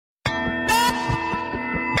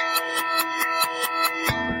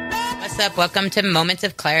What's up? Welcome to Moments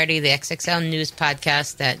of Clarity, the XXL news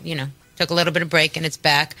podcast that, took a little bit of break and it's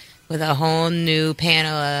back with a whole new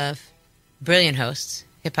panel of brilliant hosts,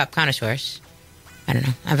 hip-hop connoisseurs. I don't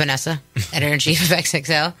know. I'm Vanessa, editor-in-chief of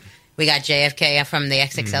XXL. We got JFK from the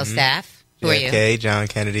XXL staff. Who are you? JFK, John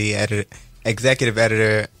Kennedy, executive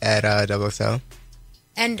editor at Double XL.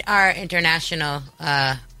 And our international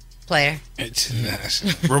player.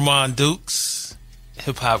 International. Ramon Dukes,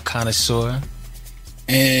 hip-hop connoisseur.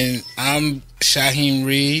 And I'm Shaheem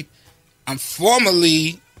Reed. I'm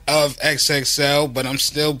formerly of XXL, but I'm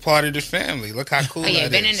still part of the family. Look how cool that is.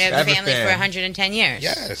 You've been in the family for 110 years.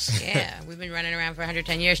 Yes. Yeah, we've been running around for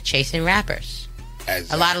 110 years chasing rappers.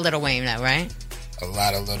 Exactly. A lot of Lil Wayne, though, right? A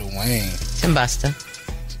lot of Lil Wayne. Some Busta.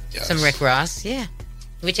 Yes. Some Rick Ross, yeah.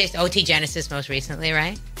 We chased OT Genesis most recently,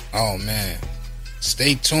 right? Oh, man.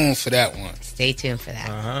 Stay tuned for that one. Stay tuned for that.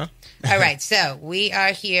 Uh-huh. All right, so we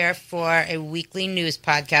are here for a weekly news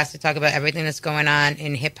podcast to talk about everything that's going on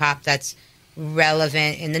in hip-hop that's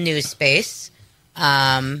relevant in the news space.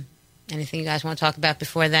 Anything you guys want to talk about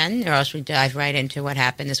before then? Or else we dive right into what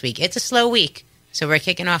happened this week. It's a slow week, so we're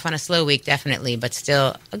kicking off on a slow week, definitely, but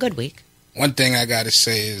still a good week. One thing I got to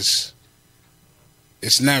say is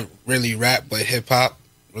it's not really rap, but hip-hop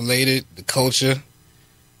related, the culture.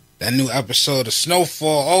 That new episode of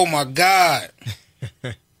Snowfall, oh, my God.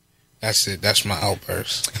 That's it. That's my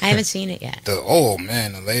outburst. I haven't seen it yet. The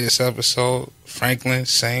latest episode, Franklin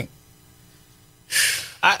Saint.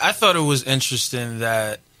 I thought it was interesting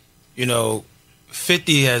that,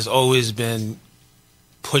 50 has always been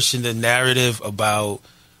pushing the narrative about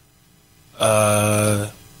power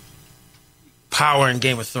in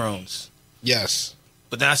Game of Thrones. Yes.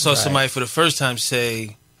 But then I saw somebody for the first time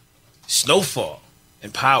say Snowfall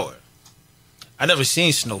and power. I never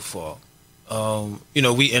seen Snowfall.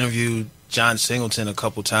 We interviewed John Singleton a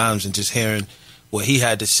couple times, and just hearing what he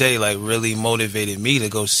had to say, really motivated me to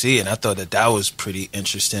go see it. And I thought that was pretty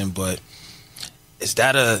interesting. But is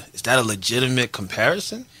that a legitimate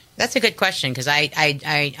comparison? That's a good question, because I'm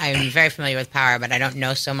very familiar with Power, but I don't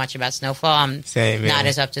know so much about Snowfall. I'm not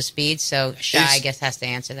as up to speed, so Shy, I guess, has to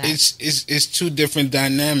answer that. It's two different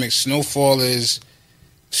dynamics. Snowfall is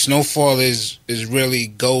really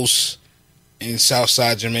Ghost in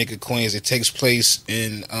Southside Jamaica, Queens. It takes place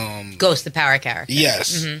in Ghost, the Power character.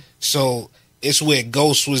 Yes. Mm-hmm. So it's where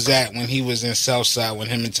Ghost was at when he was in Southside, when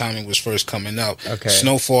him and Tommy was first coming up. Okay.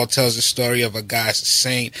 Snowfall tells the story of a guy,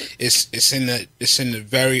 Saint. It's in the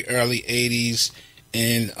very early 80s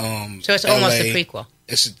in so it's LA. almost a prequel.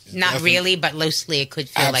 It's not really, but loosely it could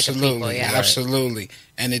feel like a prequel. Yeah, absolutely.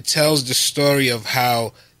 And it tells the story of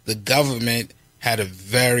how the government had a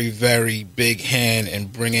very, very big hand in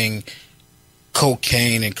bringing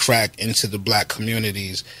cocaine and crack into the black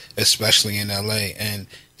communities, especially in LA. And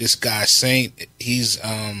this guy Saint, he's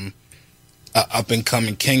a up and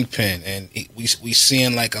coming kingpin, and we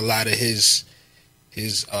seeing a lot of his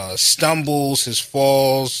stumbles, his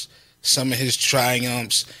falls, some of his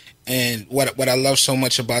triumphs. And what I love so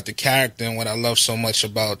much about the character, and what I love so much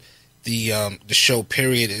about the show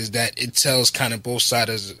period, is that it tells kind of both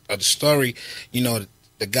sides of the story. The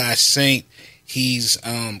guy Saint, he's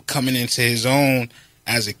coming into his own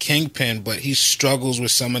as a kingpin, but he struggles with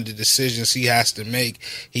some of the decisions he has to make.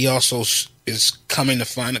 He also is coming to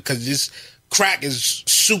find it, because this crack is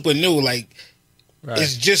super new.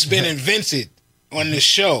 It's just been invented on the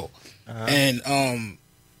show. Uh-huh. And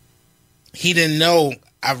he didn't know.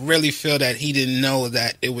 I really feel that he didn't know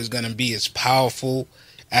that it was going to be as powerful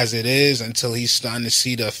as it is until he's starting to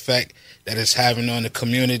see the effect that it's having on the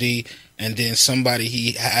community. And then somebody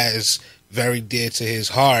he has very dear to his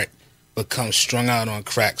heart becomes strung out on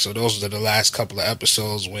crack. So those are the last couple of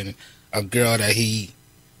episodes when a girl that he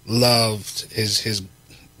loved, his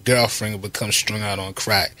girlfriend, becomes strung out on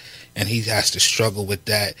crack. And he has to struggle with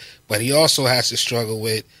that. But he also has to struggle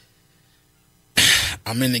with,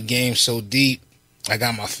 I'm in the game so deep, I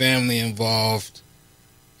got my family involved,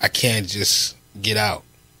 I can't just get out.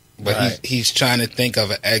 But he's trying to think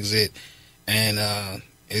of an exit, and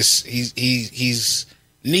he's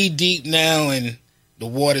knee deep now, and the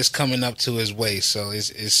water's coming up to his waist. So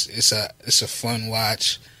it's a fun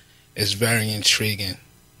watch. It's very intriguing.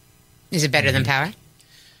 Is it better than Power?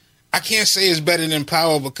 I can't say it's better than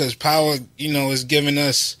Power, because Power, is giving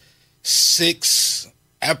us six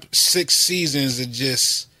seasons of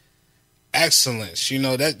just excellence.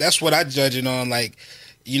 That's what I judge it on. I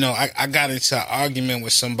got into an argument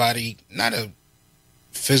with somebody, not a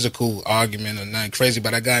physical argument or nothing crazy,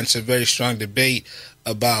 but I got into a very strong debate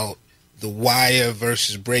about The Wire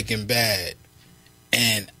versus Breaking Bad.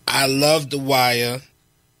 And I love The Wire,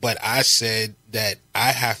 but I said that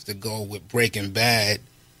I have to go with Breaking Bad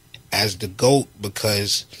as the GOAT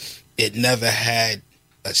because it never had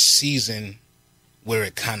a season where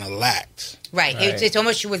it kind of lacked. Right. It's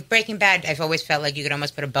almost, with Breaking Bad, I've always felt like you could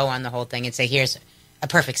almost put a bow on the whole thing and say, here's a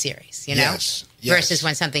perfect series, you know? Yes. Versus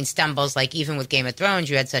when something stumbles, like even with Game of Thrones,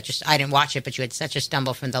 you had I didn't watch it, but you had such a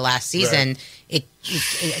stumble from the last season. It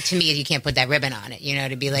to me, you can't put that ribbon on it, you know,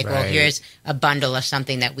 to be like, well, here's a bundle of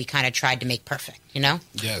something that we kind of tried to make perfect, you know?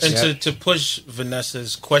 Yes. And to push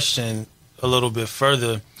Vanessa's question a little bit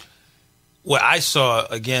further, what I saw,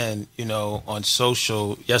 again, you know, on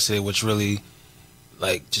social yesterday, which really,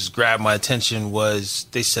 like, just grabbed my attention was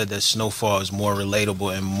they said that Snowfall is more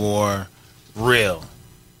relatable and more real,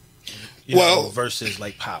 you know, versus,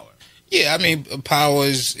 like, Power. Yeah, I mean, Power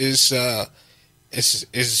is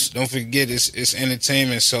don't forget, it's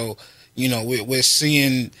entertainment. So, you know, we're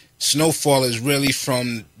seeing Snowfall is really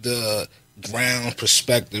from the ground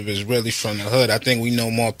perspective, is really from the hood. I think we know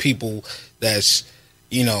more people that's,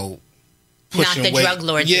 you know, pushing not the weight. drug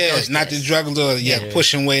lords. Yeah, not the drug lords. Yeah,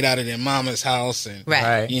 pushing weight out of their mama's house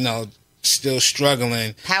and, you know, still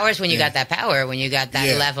struggling. Power's when you got that power, when you got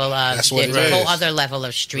that level of, that's what the whole other level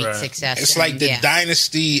of street success. It's like the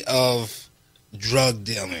dynasty of drug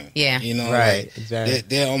dealing. Yeah. You know, exactly.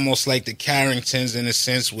 They're almost like the Carringtons in a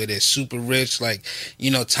sense where they're super rich. Like,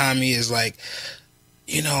 you know, Tommy is like,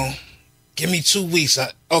 you know, give me 2 weeks.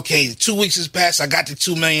 Okay, 2 weeks has passed. I got the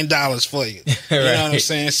 $2 million for you. You know what I'm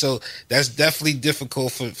saying? So that's definitely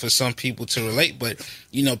difficult for some people to relate. But,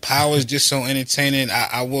 you know, Power is just so entertaining.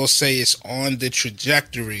 I will say it's on the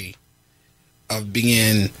trajectory of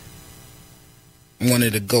being one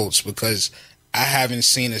of the GOATs because I haven't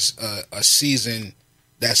seen a season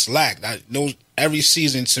that's lacked. Every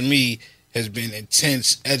season to me has been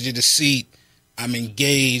intense, edge of the seat. I'm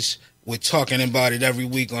engaged. We're talking about it every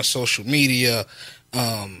week on social media.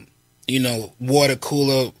 You know, water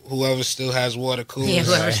cooler, whoever still has water coolers. Yeah,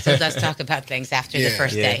 whoever still does talk about things after the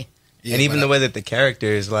first day. Yeah, and even the way that the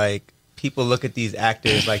characters, like, people look at these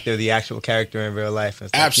actors like they're the actual character in real life.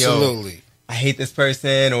 It's like, absolutely. I hate this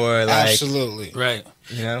person, or like... Absolutely. Right.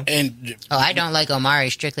 You know? And I don't like Omari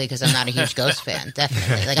strictly because I'm not a huge Ghost fan.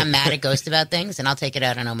 Definitely. Like, I'm mad at Ghost about things, and I'll take it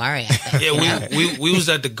out on Omari, I think. Yeah, we was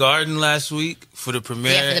at the Garden last week for the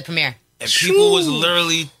premiere. Yeah, for the premiere. And people was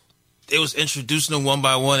literally... They was introducing them one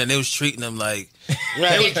by one, and they was treating them like... They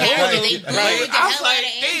bullied the hell out of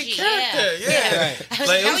Angie. Yeah. I was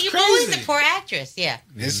like, how are you bullying the poor actress? Yeah.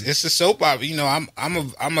 It's a soap opera. You know,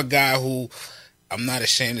 I'm a guy who... I'm not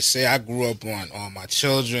ashamed to say I grew up on All My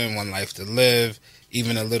Children, One Life to Live,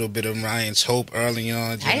 even a little bit of Ryan's Hope early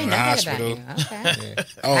on, I didn't know Hospital. That about you. Okay.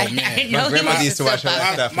 Oh, I man. didn't know My grandmother used to watch all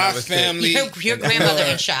that stuff. My family... Your grandmother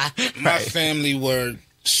and shot. My family were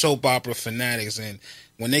soap opera fanatics, and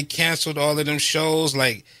when they canceled all of them shows,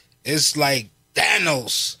 like, it's like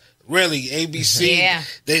Thanos. Really, ABC. Yeah.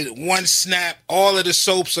 They one snap, all of the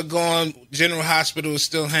soaps are gone. General Hospital is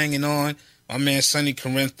still hanging on. My man Sonny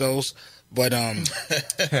Corinthos. But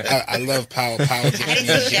I love Power. I didn't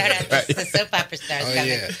see shout out the soap opera stars coming.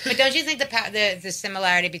 Yeah. But don't you think the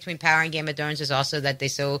similarity between Power and Game of Thrones is also that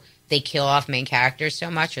they kill off main characters so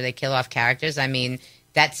much, or they kill off characters? I mean,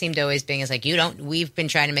 that seemed to always being, it's like, we've been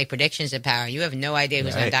trying to make predictions of Power. You have no idea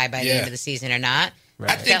who's going to die by the end of the season or not.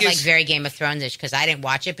 Right. I felt like very Game of Thrones-ish because I didn't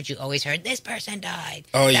watch it, but you always heard this person died.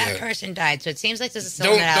 That person died. So it seems like there's a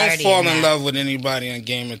similarity. Don't fall in love with anybody on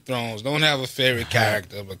Game of Thrones. Don't have a favorite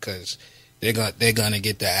character because they're gonna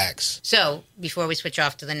get the axe. So before we switch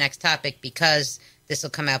off to the next topic, because this will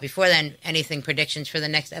come out before then, anything predictions for the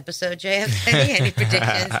next episode, JF? Any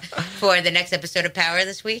predictions for the next episode of Power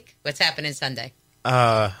this week? What's happening Sunday?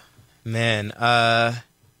 Man, I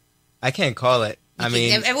can't call it. I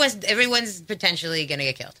mean, everyone's potentially going to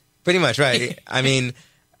get killed. Pretty much, right? I mean,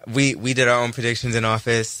 we did our own predictions in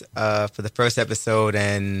office for the first episode,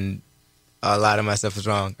 and a lot of my stuff was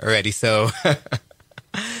wrong already. So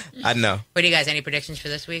I don't know. What do you guys? Any predictions for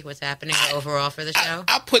this week? What's happening overall for the show?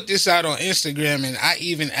 I put this out on Instagram, and I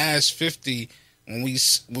even asked 50 when we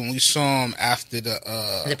saw him after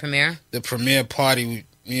the premiere party.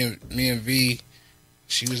 Me and V.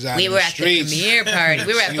 She was out in the streets. We were at the premiere party.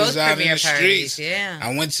 We were at both premiere parties. Yeah.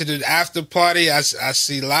 I went to the after party. I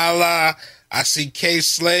see Lala, I see K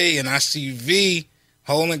Slay, and I see V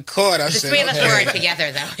holding court. The three of us weren't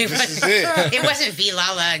together, though. It wasn't V,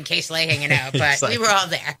 Lala, and K Slay hanging out, but we were all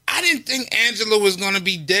there. I didn't think Angela was going to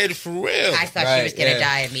be dead for real. I thought she was going to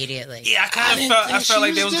die immediately. Yeah, I felt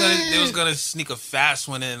like they was going to sneak a fast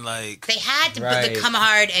one in. Like, they had to come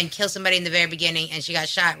hard and kill somebody in the very beginning, and she got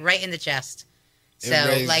shot right in the chest. So,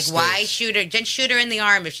 like, why shoot her? Just shoot her in the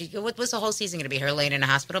arm. What was the whole season going to be? Her laying in a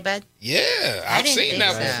hospital bed? Yeah, I've seen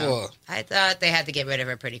that before. I thought they had to get rid of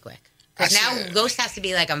her pretty quick. Because now Ghost has to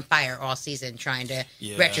be like on fire all season trying to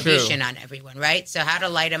Yeah. retribution on everyone, right? So how to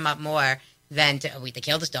light him up more than they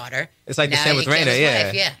killed his daughter. It's like the Now same you with kill Raina, his yeah.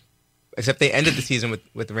 wife, yeah. Except they ended the season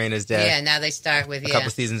with Raina's death Yeah, now they start with, a couple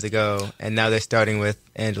seasons ago, and now they're starting with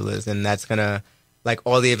Angela's, and that's gonna, like,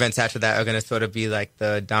 all the events after that are gonna sort of be like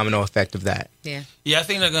the domino effect of that. Yeah. Yeah, I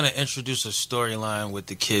think they're gonna introduce a storyline with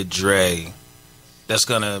the kid Dre that's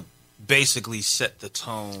gonna basically set the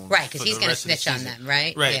tone. Right, because for he's the going to rest of the snitch on season. them,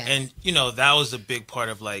 right? Right, Yeah. and that was a big part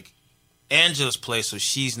of like Angela's play, so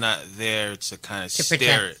she's not there to kind of To stare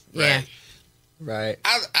protect, it. yeah. Right.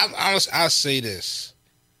 Right. I'll say this.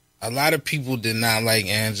 A lot of people did not like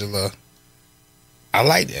Angela. I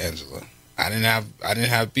liked Angela. I didn't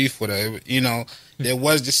have beef with her. You know, there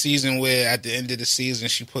was the season where at the end of the season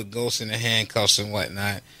she put Ghost in the handcuffs and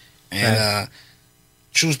whatnot. And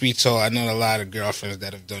truth be told, I know a lot of girlfriends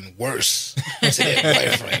that have done worse to their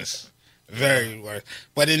boyfriends. Very worse.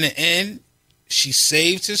 But in the end, she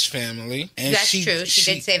saved his family. And That's true.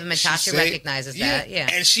 She did save him, and Tasha recognizes that. Yeah.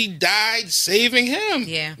 And she died saving him.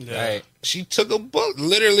 Yeah. Right. She took a bullet,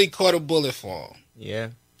 literally caught a bullet for him. Yeah.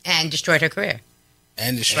 And destroyed her career.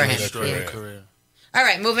 And For him. destroyed her Destroy her career. career. All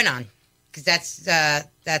right, moving on. Because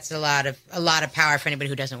that's a lot of power for anybody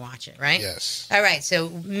who doesn't watch it, right? Yes. All right, so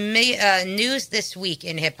news this week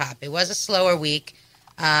in hip hop. It was a slower week.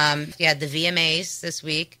 You had the VMAs this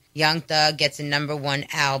week. Young Thug gets a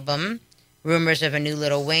 #1 album. Rumors of a new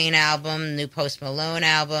Lil Wayne album, new Post Malone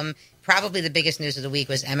album. Probably the biggest news of the week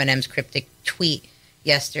was Eminem's cryptic tweet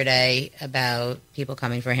yesterday about people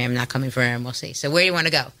coming for him, not coming for him. We'll see. So where do you want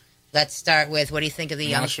to go? Let's start with, what do you think of the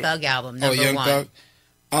Young Marshall. Thug album, Oh, #1? Young Thug.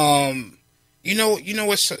 You know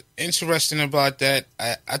what's interesting about that?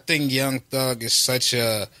 I think Young Thug is such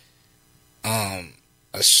a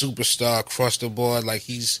superstar across the board. Like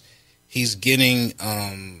he's getting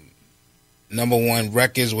 #1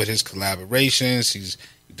 records with his collaborations. He's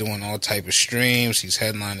doing all type of streams. He's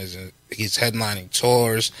headlining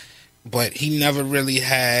tours, but he never really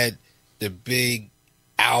had the big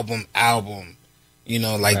album. You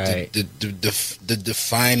know, like Right. the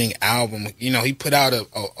defining album. You know, he put out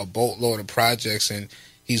a boatload of projects, and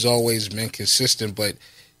he's always been consistent. But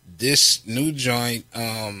this new joint,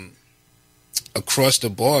 across the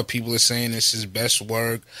board, people are saying it's his best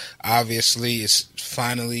work. Obviously, it's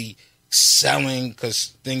finally selling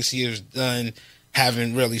because things he has done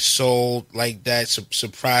haven't really sold like that,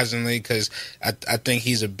 surprisingly, because I think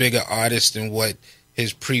he's a bigger artist than what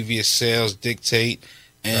his previous sales dictate.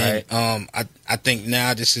 And I think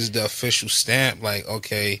now this is the official stamp. Like,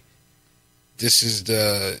 okay, this is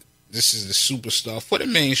the superstar for the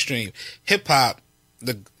mainstream hip hop,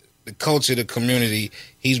 the culture, the community.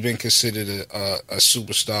 He's been considered a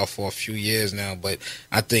superstar for a few years now, but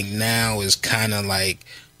I think now is kind of like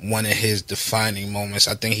one of his defining moments.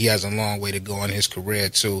 I think he has a long way to go in his career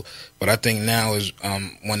too, but I think now is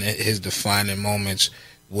one of his defining moments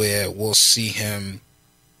where we'll see him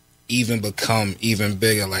even become even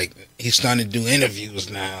bigger. Like, he's starting to do interviews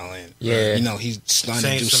now, and you know, he's starting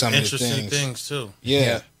Saying to do some some of the interesting things. things too.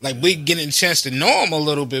 Yeah, like we getting a chance to know him a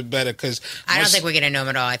little bit better. Because I don't think we're going to know him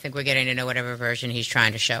at all. I think we're getting to know whatever version he's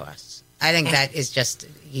trying to show us. I think that is just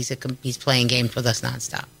he's playing games with us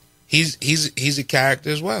nonstop. he's a character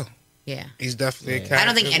as well. Yeah, He's definitely a character. I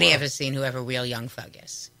don't think as any well. of us seen whoever real Young Thug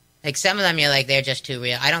is. Like, some of them, you're like, they're just too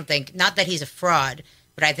real. I don't think, not that he's a fraud,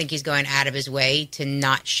 but I think he's going out of his way to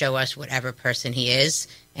not show us whatever person he is,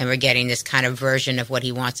 and we're getting this kind of version of what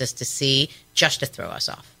he wants us to see just to throw us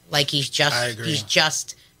off. Like, I agree. he's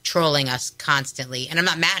just trolling us constantly, and I'm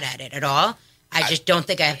not mad at it at all. I just don't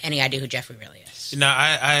think I have any idea who Jeffrey really is. No,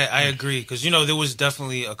 I agree, because there was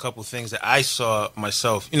definitely a couple things that I saw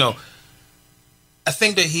myself. I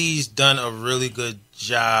think that he's done a really good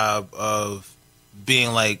job of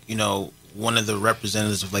being like one of the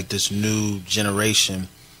representatives of like this new generation,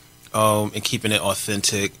 and keeping it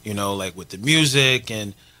authentic. Like with the music,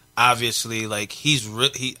 and obviously like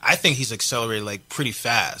I think he's accelerated like pretty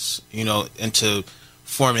fast. Into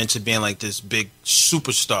forming into being like this big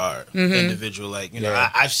superstar individual. Like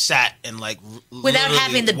I've sat and like Without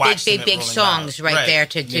having the big songs right there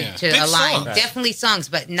to Big align. songs. Definitely songs,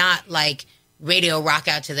 but not like radio rock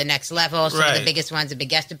out to the next level. Some of the Right. biggest ones have been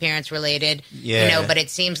guest appearance related. Yeah. But it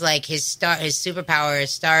seems like his superpower,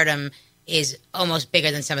 his stardom is almost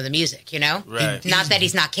bigger than some of the music, Right. Not that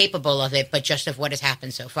he's not capable of it, but just of what has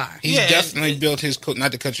happened so far. He's Yeah, definitely built his cult.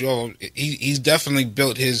 Not to cut you off, he's definitely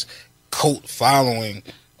built his cult following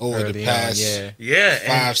over Early the on, past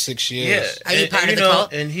Yeah, 5-6 years. Are you part of the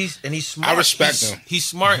cult? And he's smart. I respect he's, him. He's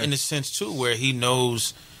smart in the sense too, where he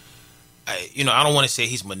knows I don't want to say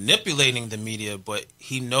he's manipulating the media, but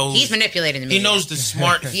he knows He's manipulating the media. He knows the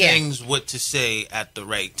smart Yeah. things, what to say at the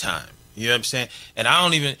right time. You know what I'm saying?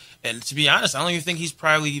 And to be honest, I don't even think he's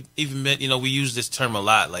probably even meant, we use this term a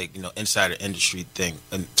lot, like, insider industry thing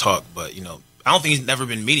and talk, but, I don't think he's never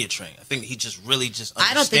been media trained. I think he just really just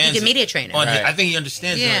understands I don't think he can media train it. I think he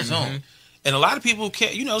understands it on his own. And a lot of people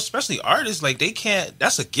can't, especially artists, like they can't,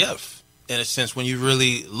 that's a gift in a sense when you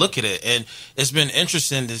really look at it. And it's been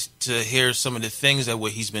interesting to hear some of the things that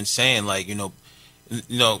what he's been saying, like, a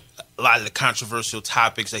lot of the controversial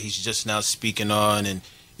topics that he's just now speaking on and,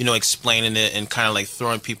 explaining it and kind of like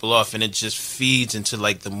throwing people off. And it just feeds into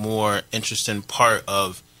like the more interesting part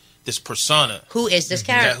of this persona. Who is this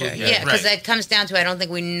character? Yeah, Because right. that comes down to, I don't think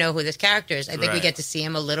we know who this character is. I think we Right. get to see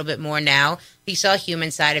him a little bit more now. We saw a human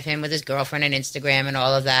side of him with his girlfriend and Instagram and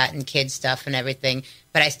all of that and kid stuff and everything.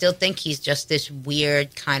 But I still think he's just this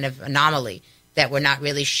weird kind of anomaly that we're not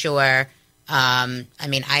really sure. I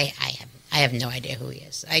have no idea who he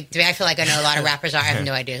is. I feel like I know a lot of rappers are. I have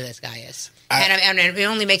no idea who this guy is. And it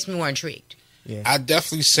only makes me more intrigued. Yeah. I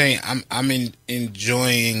definitely say I'm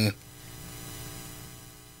enjoying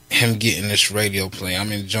him getting this radio play.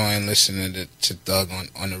 I'm enjoying listening to Thug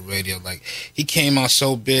on the radio. Like, he came out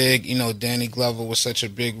so big. Danny Glover was such a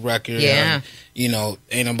big record. Yeah.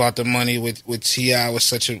 Ain't About the Money with T.I. was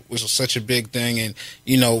such a big thing. And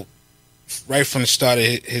right from the start of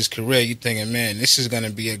his career, you thinking, man, this is gonna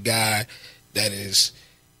be a guy that is.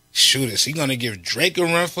 Shoot, is he gonna give Drake a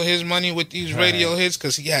run for his money with these radio hits?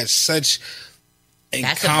 Because he had such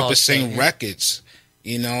encompassing records.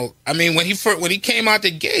 When he came out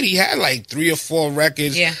the gate, he had like 3 or 4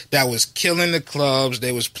 records that was killing the clubs.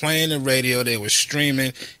 They was playing the radio, they was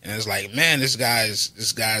streaming, and it's like, man, this guy's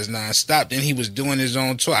nonstop. Then he was doing his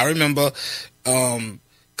own tour. I remember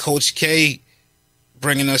Coach K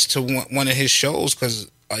bringing us to one of his shows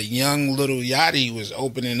because a young little Yachty was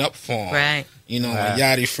opening up for him. Right. When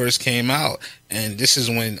Yachty first came out. And this is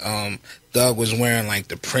when Thug was wearing like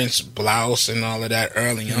the Prince blouse and all of that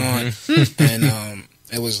early on. And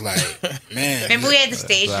it was like, man. Remember we had the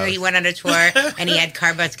stage where he went on a tour and he had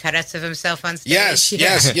cardboard cutouts of himself on stage? Yes.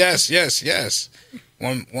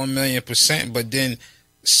 1,000,000%. But then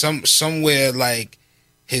somewhere like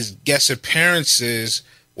his guest appearances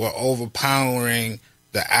were overpowering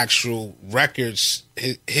the actual records,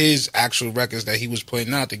 his actual records that he was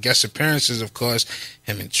putting out. The guest appearances, of course,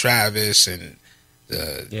 him and Travis and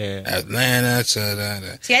the Atlanta.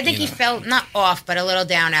 See, I think he felt not off, but a little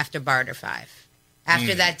down after Barter 5.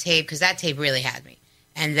 After that tape, because that tape really had me.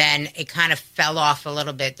 And then it kind of fell off a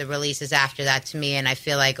little bit, the releases after that to me. And I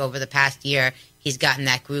feel like over the past year, he's gotten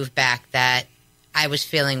that groove back that I was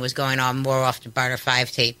feeling was going on more off the Barter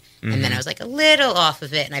 5 tape. And then I was like a little off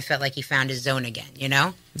of it, and I felt like he found his zone again,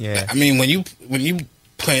 Yeah. When you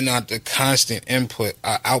putting out the constant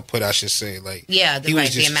output, I should say, like he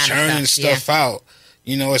was just churning stuff out.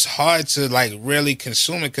 It's hard to like really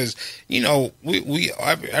consume it because we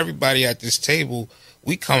everybody at this table,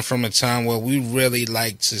 we come from a time where we really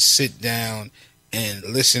like to sit down and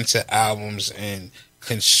listen to albums and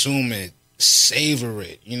consume it. Savor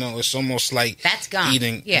it, it's almost like that's gone.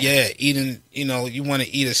 Eating. You want to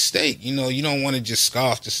eat a steak. You don't want to just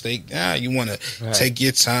scoff the steak down. You want to take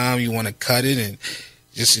your time. You want to cut it and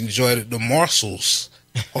just enjoy the morsels.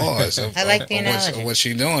 Pause. I like the analogy. Of what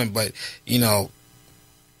you're doing, but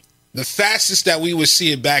the fastest that we would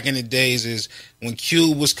see it back in the days is when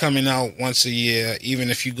Cube was coming out once a year, even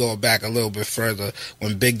if you go back a little bit further,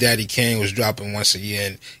 when Big Daddy Kane was dropping once a year,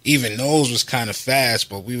 and even those was kind of fast,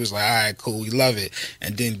 but we was like, all right, cool, we love it.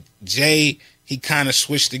 And then Jay, he kind of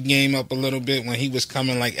switched the game up a little bit when he was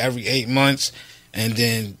coming like every 8 months, and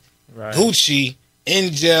then Gucci,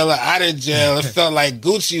 in jail or out of jail, it felt like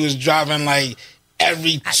Gucci was dropping like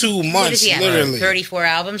every 2 months, what is he literally. 34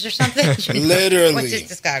 albums or something? Literally. What's his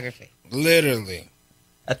discography? Literally.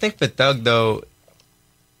 I think for Thug, though,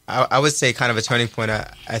 I would say kind of a turning point,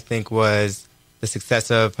 I think, was the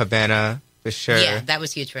success of Havana, for sure. Yeah, that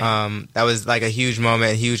was huge for him. That was like a huge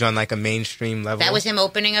moment, huge on like a mainstream level. That was him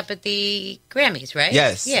opening up at the Grammys, right?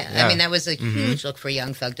 Yes. Yeah. Yeah. I mean, that was a huge look for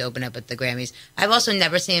Young Thug to open up at the Grammys. I've also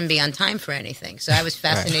never seen him be on time for anything. So I was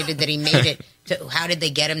fascinated that he made it to, how did they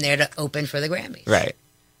get him there to open for the Grammys? Right.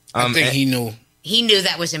 I think he knew. He knew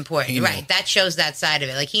that was important. He knew. Right. That shows that side of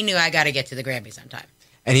it. Like, he knew I got to get to the Grammys on time.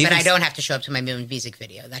 And but I don't have to show up to my music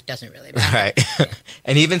video. That doesn't really matter. Right.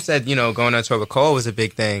 And he even said, going on tour with Cole was a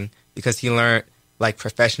big thing because he learned like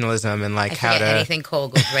professionalism and like how to anything Cole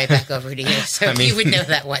goes right back over to you. So you would know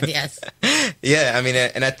that one, yes. Yeah, I mean,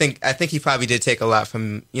 and I think he probably did take a lot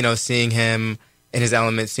from seeing him in his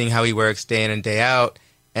element, seeing how he works day in and day out,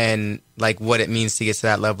 and like what it means to get to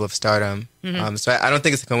that level of stardom. So I don't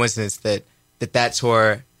think it's a coincidence that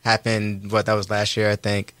tour happened. That was last year, I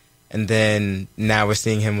think, and then now we're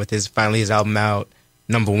seeing him with his album out,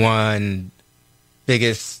 #1,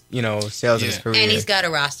 biggest sales of his career, and he's got a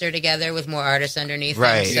roster together with more artists underneath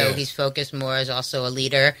Right, him. So yeah. he's focused more as also a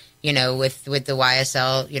leader, with the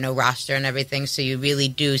YSL roster and everything. So you really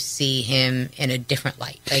do see him in a different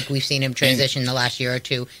light. Like we've seen him transition the last year or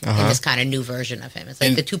two in this kind of new version of him. It's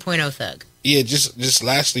like the 2.0 thug. Yeah, just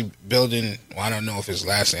lastly, building. Well, I don't know if it's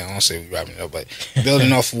lastly. I don't say we wrapping it up, but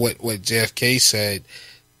building off what JFK said,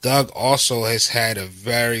 Doug also has had a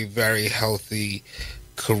very, very healthy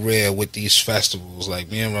career with these festivals.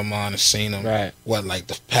 Like me and Ramon have seen him. Right. Like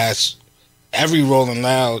the past every Rolling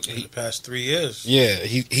Loud. In the past 3 years. Yeah,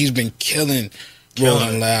 he's been killing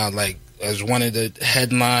Rolling Loud, like as one of the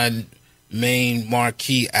headline main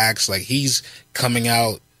marquee acts. Like he's coming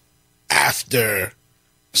out after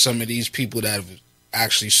some of these people that have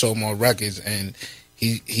actually sold more records, and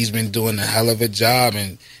he's been doing a hell of a job,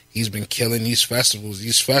 and he's been killing these festivals.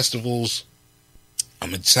 These festivals,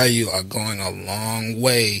 I'm gonna tell you, are going a long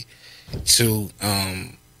way to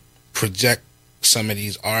project some of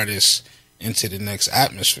these artists into the next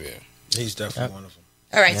atmosphere. He's definitely one of them.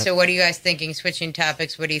 All right, so what are you guys thinking? Switching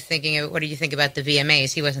topics, what are you thinking? What do you think about the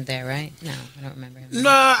VMAs? He wasn't there, right? No, I don't remember him.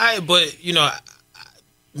 No, but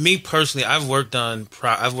me personally, I've worked on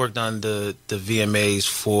the VMAs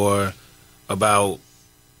for about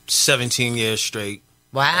 17 years straight.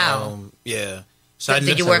 Wow. Yeah. So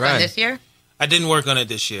did you work on this year? I didn't work on it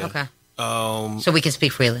this year. Okay. So we can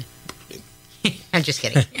speak freely. I'm just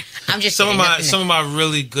kidding. I'm just some kidding. of my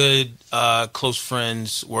really good close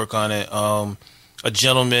friends work on it. A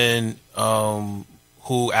gentleman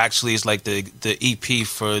who actually is like the EP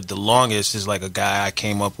for The Longest is like a guy I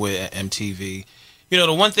came up with at MTV.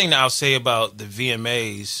 The one thing that I'll say about the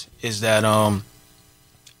VMAs is that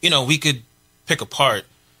we could pick apart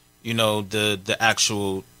the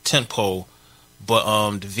actual tentpole,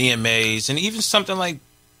 but the VMAs and even something like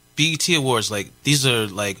BET Awards, like these are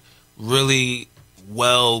like really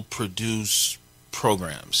well produced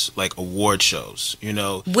programs, like award shows,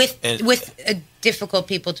 with difficult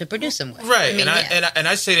people to produce them with, right? And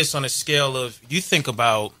I say this on a scale of, you think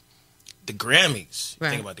about the Grammys, you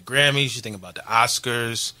think about the Grammys, you think about the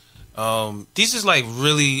Oscars. These is like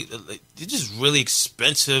they're just really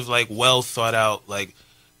expensive, like well thought out, like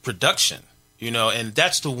production, and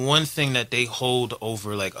that's the one thing that they hold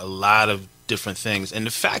over like a lot of different things. And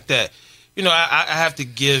the fact that, I have to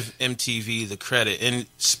give MTV the credit, and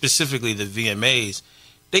specifically the VMAs,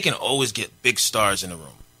 they can always get big stars in the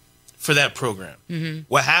room for that program. Mm-hmm.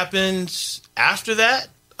 What happens after that,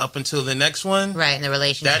 up until the next one, right, in the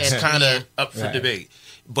relationship, that's kind of up for debate.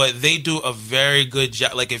 But they do a very good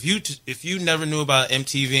job. Like if you never knew about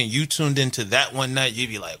MTV and you tuned into that one night, you'd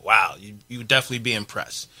be like, wow, you would definitely be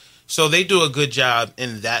impressed. So they do a good job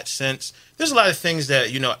in that sense. There's a lot of things that,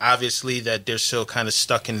 obviously that they're still kind of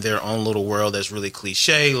stuck in their own little world that's really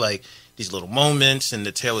cliche, like these little moments and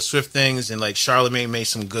the Taylor Swift things. And like Charlamagne made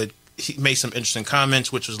some interesting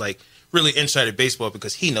comments, which was like really insider baseball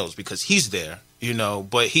because he's there,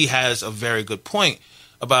 but he has a very good point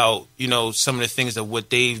about, some of the things that what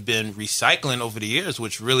they've been recycling over the years,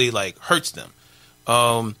 which really like hurts them.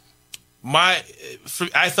 I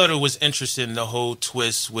thought it was interesting, the whole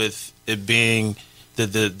twist with it being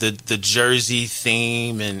the Jersey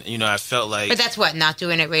theme, and I felt like, but that's not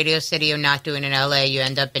doing it Radio City or not doing it in LA. You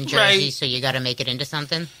end up in Jersey, right. So you got to make it into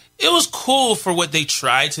something. It was cool for what they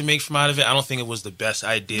tried to make from out of it. I don't think it was the best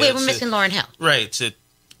idea. Wait, we're missing Lauryn Hill, right? To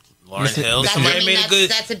Lauryn Hill,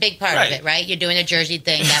 that's a big part of it, right? You're doing a Jersey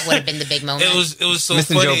thing. That would have been the big moment. It was so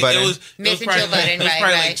missing funny. Joe Budden. It was missing probably, Joe Budden, it was right?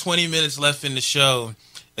 probably like 20 minutes left in the show.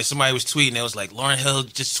 And somebody was tweeting, it was like, Lauryn Hill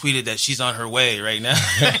just tweeted that she's on her way right now.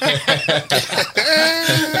 I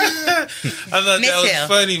thought that was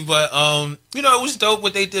funny, but, it was dope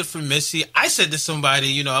what they did for Missy. I said to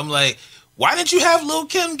somebody, I'm like, why didn't you have Lil'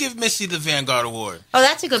 Kim give Missy the Vanguard Award? Oh,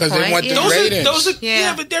 that's a good point. They want the ratings. Those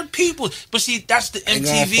are, but they're people. But see, that's the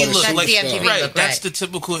MTV look. That's like, the MTV right, look, that's the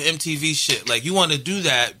typical MTV shit. Like, you want to do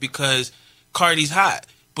that because Cardi's hot.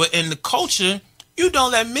 But in the culture, you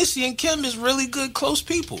know that Missy and Kim is really good close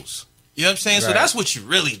peoples. You know what I'm saying? Right. So that's what you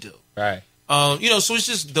really do. Right. So it's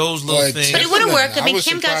just those little things. But it would have worked. I mean,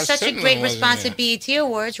 Kim got such a great response at BET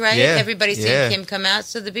Awards, right? Yeah. Everybody's seen Kim come out,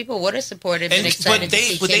 so the people would have supported and excited to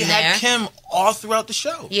see Kim they had there. Kim all throughout the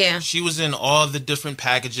show. Yeah. She was in all the different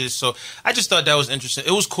packages. So I just thought that was interesting.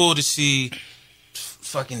 It was cool to see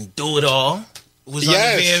fucking Do It All was on the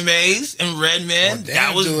VMAs and Redman.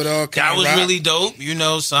 That was really dope, you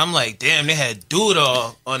know. So I'm like, damn, they had Do It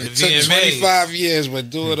All on the VMAs. Took 25 years, but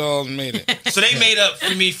Do It All made it. So they made up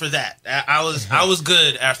for me for that. I was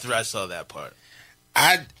good after I saw that part.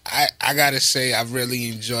 I gotta say, I really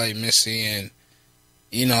enjoyed Missy, and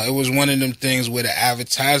you know, it was one of them things where the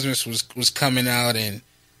advertisements was coming out, and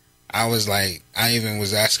I was like, I even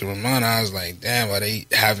was asking Ramona, I was like, damn, are they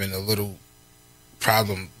having a little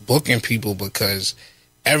problem booking people, because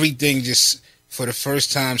everything just for the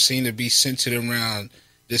first time seemed to be centered around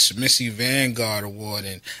this Missy Vanguard Award,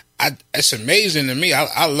 and it's amazing to me.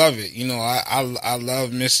 I love it. You know, I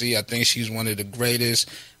love Missy. I think she's one of the greatest.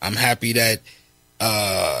 I'm happy that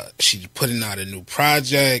she's putting out a new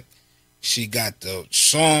project. She got the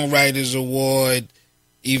Songwriters Award.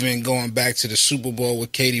 Even going back to the Super Bowl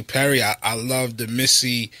with Katy Perry, I love the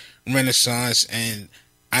Missy Renaissance, and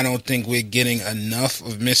I don't think we're getting enough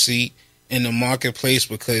of Missy in the marketplace,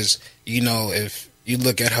 because, you know, if you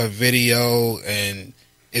look at her video and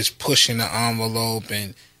it's pushing the envelope,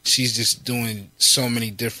 and she's just doing so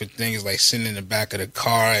many different things, like sitting in the back of the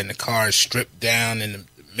car and the car is stripped down and the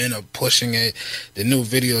men are pushing it. The new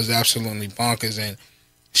video is absolutely bonkers, and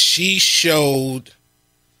she showed,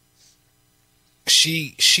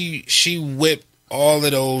 she whipped all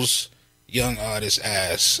of those young artists'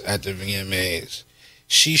 ass at the VMAs.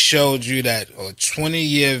 She showed you that a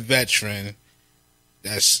 20-year veteran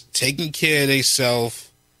that's taking care of themselves,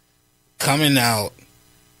 coming out,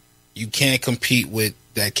 you can't compete with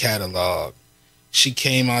that catalog. She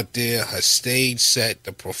came out there, her stage set,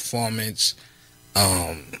 the performance,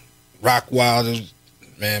 Rock Wilder,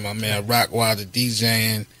 man, my man Rock Wilder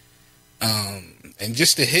DJing, and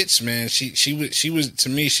just the hits, man. She was to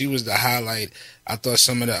me, she was the highlight. I thought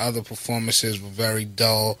some of the other performances were very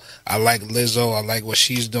dull. I like Lizzo. I like what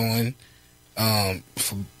she's doing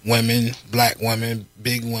for women, black women,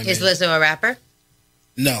 big women. Is Lizzo a rapper?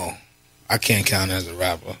 No, I can't count her as a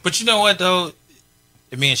rapper. But you know what, though?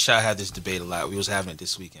 Me and Sha had this debate a lot. We was having it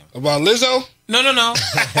this weekend. About Lizzo? No. You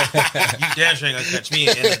damn sure ain't gonna catch me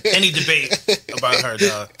in any debate about her,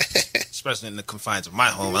 dog. Especially in the confines of my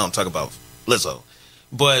home. I don't talk about Lizzo.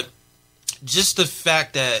 But just the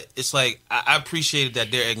fact that it's like, I appreciated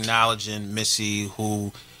that they're acknowledging Missy,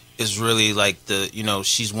 who is really like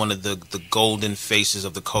she's one of the golden faces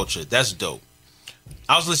of the culture. That's dope.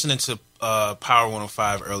 I was listening to Power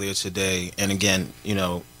 105 earlier today, and again,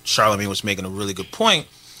 Charlamagne was making a really good point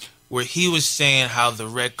where he was saying how the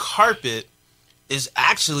red carpet is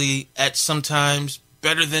actually at sometimes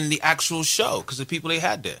better than the actual show because of the people they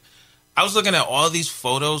had there. I was looking at all these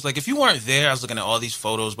photos. Like, if you weren't there, I was looking at all these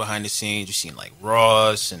photos behind the scenes. You seen like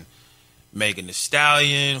Ross and Megan Thee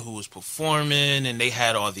Stallion, who was performing, and they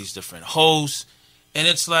had all these different hosts. And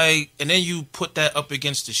it's like, and then you put that up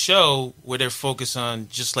against the show where they're focused on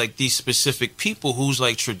just like these specific people who's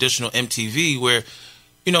like traditional MTV, where,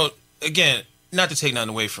 again, not to take nothing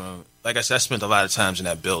away from, like I said, I spent a lot of times in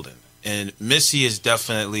that building. And Missy is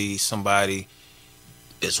definitely somebody,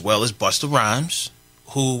 as well as Busta Rhymes,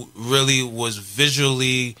 who really was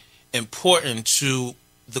visually important to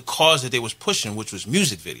the cause that they was pushing, which was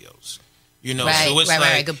music videos. Right, so it's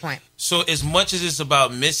right, good point. So as much as it's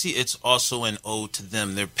about Missy, it's also an ode to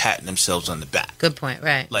them. They're patting themselves on the back. Good point,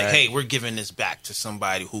 right. Like, hey, we're giving this back to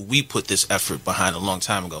somebody who we put this effort behind a long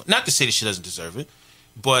time ago. Not to say that she doesn't deserve it,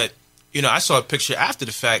 but, I saw a picture after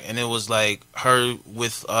the fact, and it was like her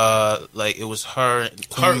with, it was her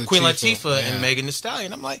Queen Latifah and Megan Thee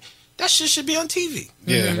Stallion. I'm like, that shit should be on TV.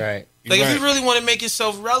 Yeah, right. Like, if you really want to make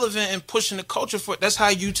yourself relevant and pushing the culture for it, that's how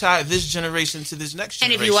you tie this generation to this next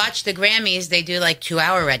generation. And if you watch the Grammys, they do like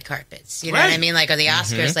 2-hour red carpets. You know what I mean? Like, or the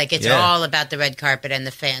Oscars, like it's all about the red carpet and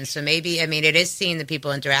the fans. So maybe, it is seeing the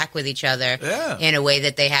people interact with each other in a way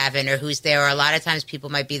that they haven't, or who's there. Or a lot of times people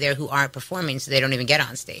might be there who aren't performing, so they don't even get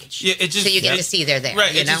on stage. Yeah, so you get to see they're there.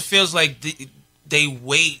 Right. Just feels like they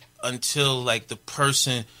wait until like the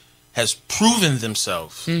person has proven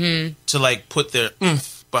themselves to like put their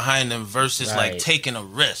oomph behind them versus like taking a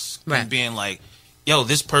risk and being like, yo,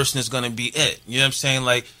 this person is going to be it. You know what I'm saying?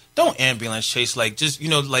 Like, don't ambulance chase, like just,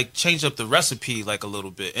 like change up the recipe like a little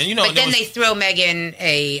bit. And but then they throw Megan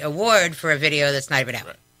a award for a video that's not even out.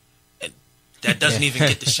 Right. And that doesn't even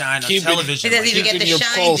get the shine on television. It doesn't even get the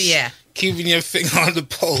shine. Pulse, yeah. Keeping your finger on the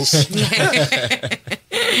pulse.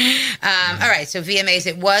 All right, so VMAs,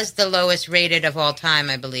 it was the lowest rated of all time,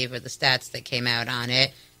 I believe, are the stats that came out on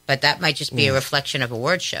it. But that might just be a reflection of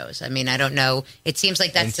award shows. I don't know. It seems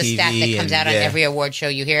like that's the stat that comes out on every award show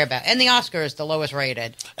you hear about. And the Oscars, the lowest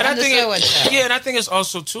rated. And I think and I think it's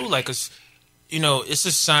also too like it's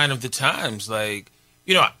a sign of the times. Like,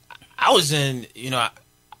 I was in,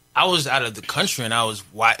 I was out of the country, and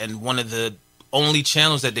and one of the only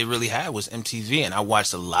channels that they really had was MTV, and I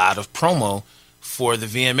watched a lot of promo for the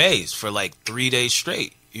VMAs for like 3 days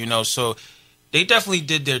straight. So they definitely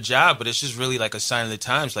did their job, but it's just really like a sign of the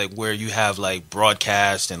times, like where you have like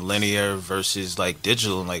broadcast and linear versus like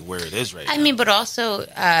digital, and like where it is right now. I mean, but also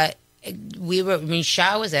Shaw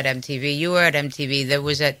was at MTV. You were at MTV. There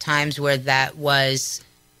was at times where that was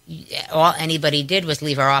all anybody did was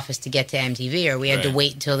leave our office to get to MTV, or we had to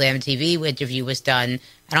wait until the MTV interview was done.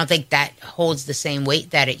 I don't think that holds the same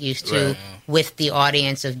weight that it used to with the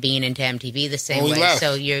audience of being into MTV the same way. Left.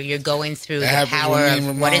 So you're going through that the power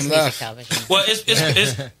of what is music left. television. Well,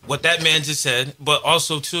 it's what that man just said, but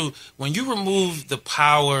also too, when you remove the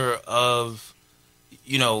power of,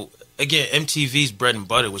 again, MTV's bread and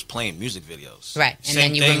butter was playing music videos. Right. And Same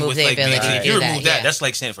then you thing remove with, the like, ability to if do you that. remove that, that's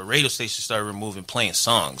like saying if a radio station started removing playing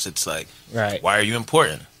songs, it's like, Right. why are you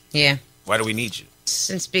important? Yeah. Why do we need you?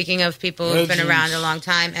 And speaking of people who've been around a long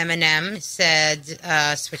time, Eminem said,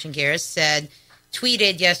 switching gears,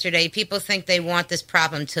 tweeted yesterday, people think they want this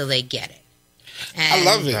problem till they get it. And I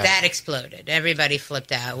love it. That exploded. Everybody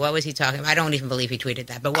flipped out. What was he talking about? I don't even believe he tweeted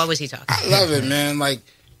that, but what was he talking about? I love it, man. Like,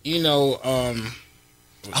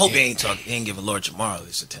 I hope he ain't giving Lord Jamar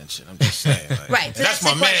this attention. I'm just saying. Like, right. So that's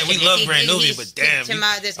my man. We love Brand Nubian, but damn,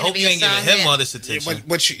 I hope you ain't giving him all this attention.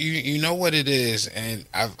 But you know what it is, and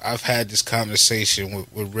I've had this conversation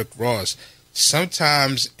with Rick Ross.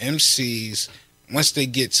 Sometimes MCs, once they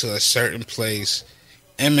get to a certain place,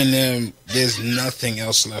 Eminem, there's nothing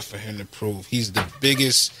else left for him to prove. He's the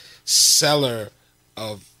biggest seller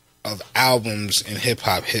of albums in hip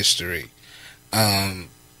hop history.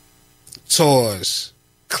 Tours,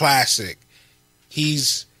 classic.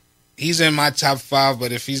 He's in my top 5,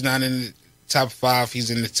 but if he's not in the top 5, he's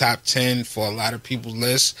in the top 10 for a lot of people's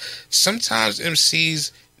lists. Sometimes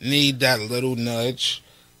MCs need that little nudge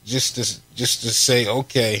just to say,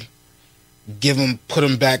 okay, put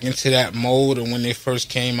them back into that mode. And when they first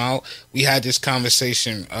came out, we had this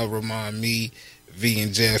conversation, remind me, V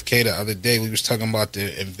and JFK the other day. We was talking about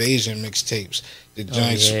the Invasion mixtapes, the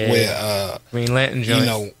joints where Green Lantern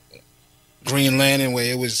joints. Green Lantern,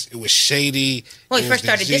 where it was shady. Well, he first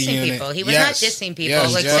started dissing people. He was not dissing people,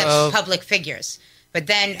 except public figures. But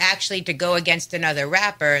then actually to go against another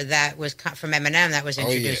rapper that was from Eminem that was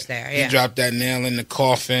introduced there. Yeah. He dropped that nail in the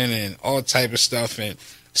coffin and all type of stuff. And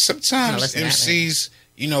sometimes MCs,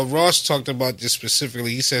 Ross talked about this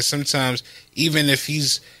specifically. He said sometimes even if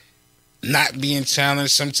he's not being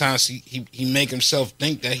challenged, sometimes he make himself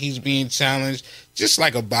think that he's being challenged. Just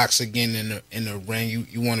like a boxer getting in the ring,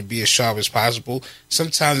 you want to be as sharp as possible.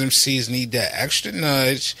 Sometimes MCs need that extra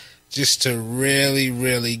nudge just to really,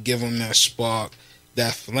 really give them that spark,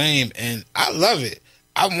 that flame. And I love it.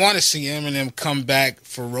 I want to see Eminem come back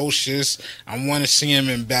ferocious. I want to see him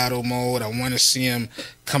in battle mode. I want to see him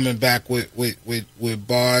coming back with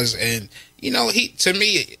bars. And, to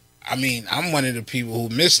me, I mean, I'm one of the people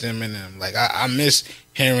who missed Eminem. Like, I miss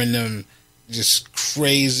hearing them just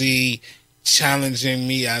crazy, challenging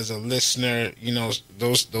me as a listener,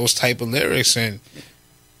 those type of lyrics. And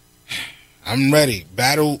I'm ready.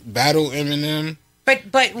 Battle Eminem.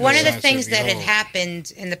 But one of the things that had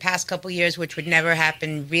happened in the past couple years, which would never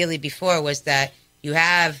happen really before, was that you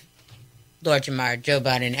have Lord Jamar, Joe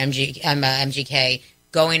Budden, MGK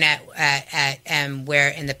going at where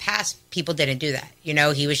in the past people didn't do that.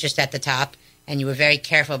 He was just at the top, and you were very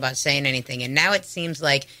careful about saying anything. And now it seems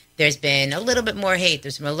like there's been a little bit more hate.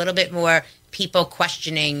 There's been a little bit more people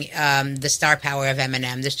questioning the star power of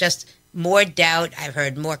Eminem. There's just more doubt. I've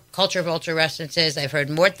heard more culture vulture references. I've heard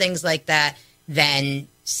more things like that than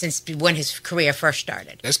since when his career first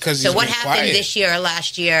started. That's because so what happened this year or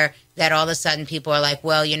last year that all of a sudden people are like,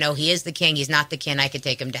 well, he is the king. He's not the king. I could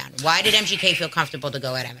take him down. Why did MGK feel comfortable to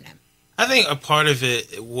go at Eminem? I think a part of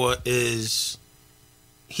it is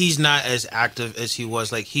he's not as active as he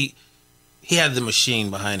was. Like he had the machine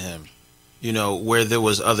behind him, where there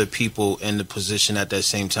was other people in the position at that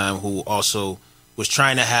same time who also was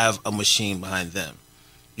trying to have a machine behind them,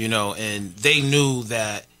 and they knew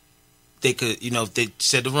that they could, if they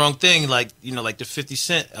said the wrong thing, like the 50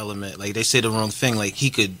 Cent element, like they say the wrong thing, like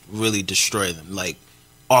he could really destroy them, like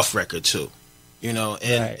off record too,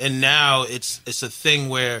 and now it's a thing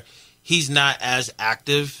where he's not as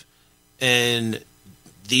active, and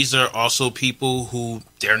these are also people who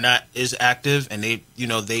they're not as active, and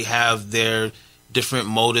they have their different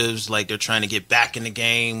motives, like they're trying to get back in the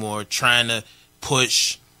game or trying to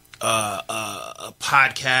push a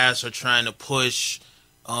podcast or trying to push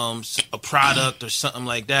a product or something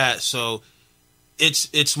like that. So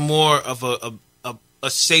it's more of a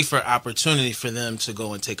safer opportunity for them to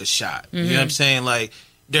go and take a shot. You know what I'm saying? Like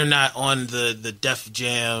they're not on the Def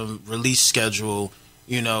Jam release schedule.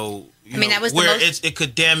 You know, that was where it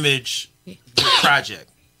could damage the project.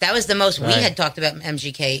 That was the most we had talked about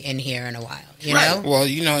MGK in here in a while. You know, well,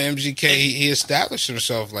 MGK he established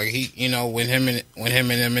himself like when him and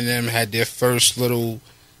Eminem had their first little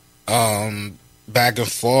back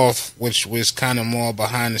and forth, which was kind of more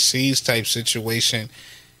behind the scenes type situation.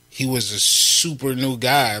 He was a super new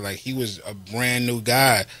guy, like he was a brand new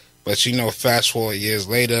guy. But fast forward years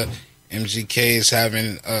later, MGK is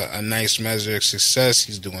having a nice measure of success.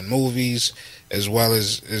 He's doing movies as well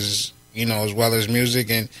as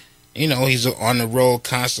music, and he's on the road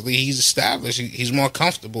constantly. He's established. He's more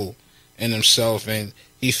comfortable in himself, and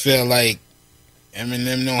he feel like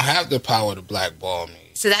Eminem don't have the power to blackball me.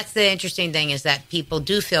 So that's the interesting thing, is that people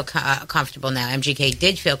do feel comfortable now. MGK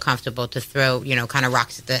did feel comfortable to throw, kind of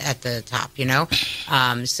rocks at the top,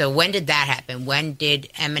 So when did that happen? When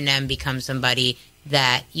did Eminem become somebody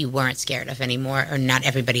that you weren't scared of anymore, or not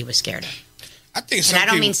everybody was scared of? I think, and I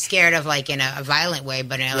don't mean scared of like in a violent way,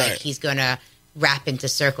 but like he's gonna rap into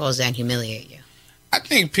circles and humiliate you. I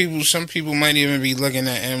think some people might even be looking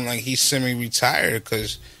at him like he's semi-retired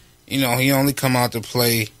because, he only come out to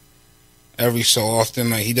play every so often.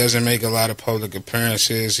 Like, he doesn't make a lot of public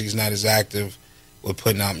appearances. He's not as active with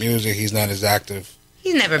putting out music. He's not as active.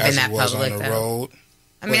 He's never been that public, on the though. Road.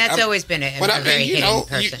 I mean, that's always been a very hidden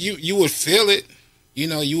person. You would feel it.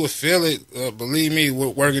 You would feel it. Believe me,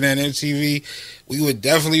 working at MTV, we would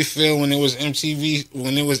definitely feel when it was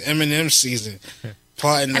Eminem season.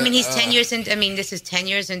 He's 10 years into. This is 10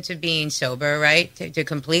 years into being sober, right? To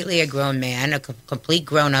completely a grown man, a complete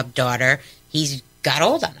grown-up daughter. He's got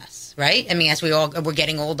old on us, right? As we're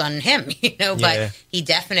getting old on him, But he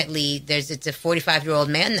definitely it's a 45-year-old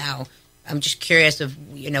man now. I'm just curious of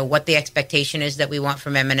what the expectation is that we want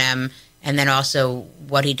from Eminem, and then also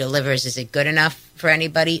what he delivers. Is it good enough for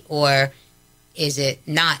anybody, or is it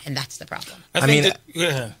not? And that's the problem. I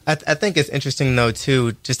think it's interesting though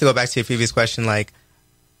too. Just to go back to your previous question, like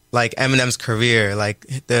Eminem's career, like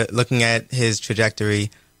looking at his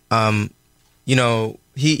trajectory,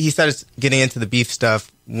 he started getting into the beef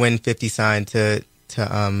stuff when 50 signed to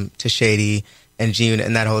Shady and G-Unit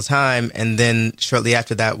and that whole time, and then shortly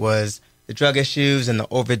after that was the drug issues and the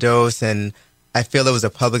overdose, and I feel it was a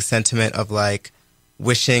public sentiment of like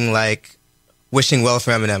wishing well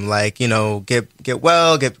for Eminem, like get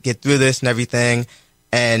well, get through this and everything,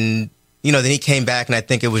 and then he came back, and I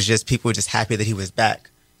think it was just people were just happy that he was back.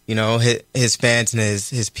 His fans and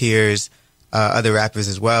his peers, other rappers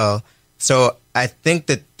as well. So I think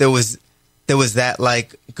that there was that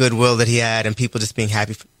like goodwill that he had, and people just being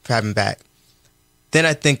happy for having him back. Then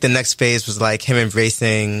I think the next phase was like him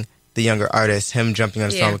embracing the younger artists, him jumping on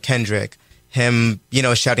a song with Kendrick, him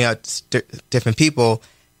shouting out different people,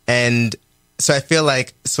 and so I feel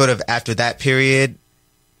like sort of after that period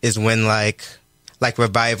is when like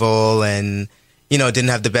Revival and didn't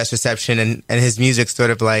have the best reception, and his music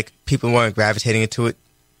sort of like people weren't gravitating into it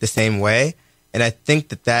the same way. And I think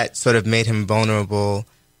that sort of made him vulnerable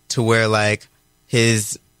to where like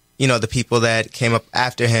his, the people that came up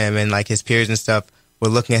after him and like his peers and stuff were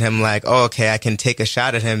looking at him like, oh, okay, I can take a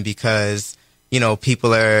shot at him because,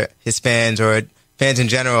 people are his fans or fans in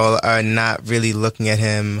general are not really looking at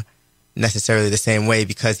him necessarily the same way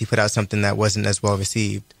because he put out something that wasn't as well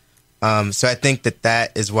received. So I think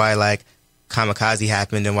that is why like Kamikaze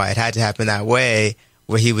happened and why it had to happen that way,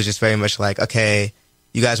 where he was just very much like, okay,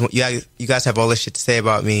 you guys have all this shit to say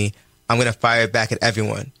about me. I'm gonna fire it back at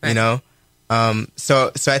everyone, right.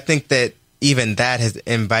 So I think that even that has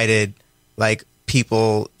invited like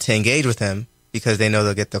people to engage with him because they know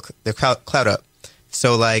they'll get their clout up.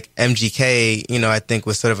 So like MGK, I think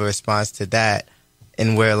was sort of a response to that,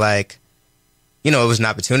 and where like, it was an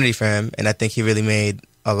opportunity for him, and I think he really made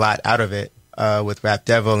a lot out of it with Rap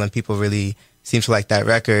Devil, and people really seem to like that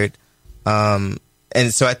record.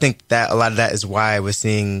 And so I think that a lot of that is why we're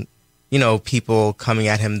seeing, people coming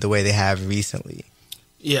at him the way they have recently.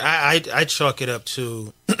 Yeah, I chalk it up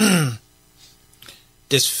to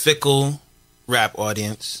this fickle rap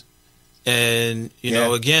audience, and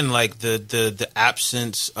again, like the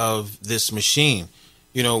absence of this machine.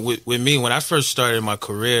 With me, when I first started my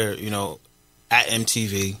career, at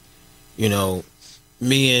MTV,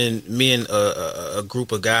 me and a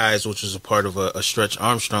group of guys, which was a part of a Stretch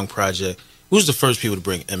Armstrong project, who was the first people to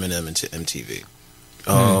bring Eminem into MTV.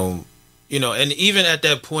 And even at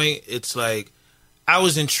that point, it's like, I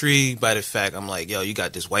was intrigued by the fact, I'm like, yo, you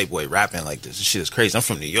got this white boy rapping like this. This shit is crazy. I'm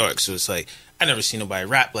from New York, so it's like, I never seen nobody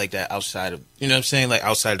rap like that outside of, what I'm saying? Like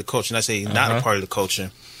outside of the culture. And I say he's not a part of the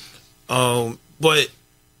culture. But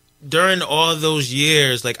during all those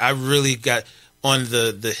years, like I really got, on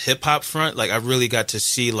the hip hop front, like I really got to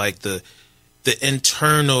see like the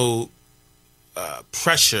internal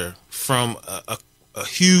pressure from a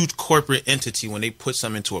huge corporate entity when they put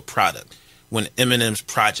something into a product. When Eminem's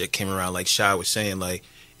project came around, like Shy was saying, like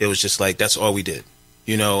it was just like that's all we did,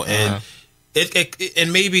 you know. And it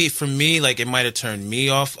and maybe for me, like it might have turned me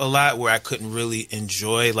off a lot, where I couldn't really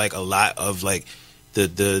enjoy like a lot of like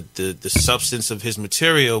the substance of his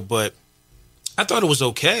material, but I thought it was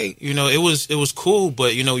okay. You know, it was cool,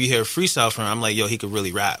 but you know, you hear a freestyle from him, I'm like, yo, he could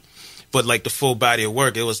really rap. But like the full body of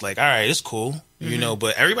work, it was like, all right, it's cool, you know.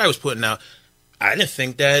 But everybody was putting out. I didn't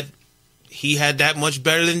think that he had that much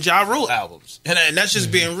better than Ja Rule albums, and that's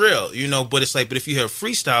just being real, you know. But it's like, but if you hear a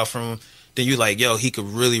freestyle from him, then you like, yo, he could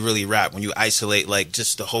really, really rap. When you isolate like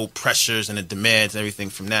just the whole pressures and the demands and everything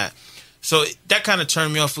from that. So that kind of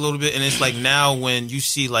turned me off a little bit. And it's like now when you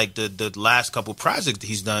see like the last couple projects that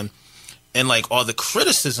he's done, and like all the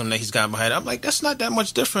criticism that he's gotten behind it, I'm like, that's not that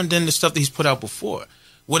much different than the stuff that he's put out before.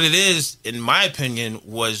 What it is, in my opinion,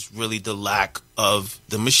 was really the lack of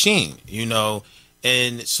the machine, you know?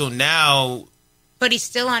 And so now... But he's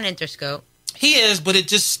still on Interscope. He is, but it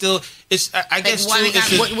just still... It's I guess, why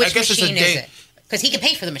too, which machine is it? Because he can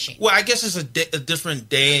pay for the machine. Well, I guess it's a different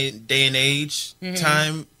day and age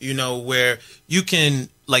time, you know, where you can...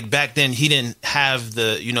 Like, back then, he didn't have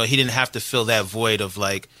the... You know, he didn't have to fill that void of,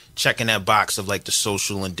 like, checking that box of, like, the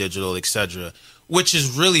social and digital, etc., which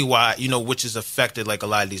is really why, you know, which has affected like a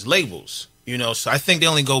lot of these labels, you know. So I think they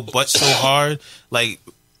only go but so hard. Like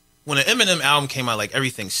when an Eminem album came out, like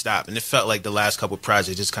everything stopped, and it felt like the last couple of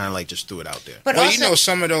projects just kind of like just threw it out there. But well, also, you know,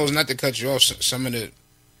 some of those, not to cut you off, some of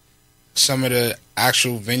the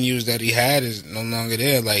actual venues that he had is no longer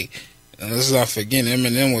there. Like let's not forget,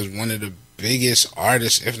 Eminem was one of the biggest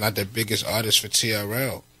artists, if not the biggest artist for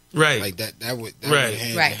TRL. Right, like that would right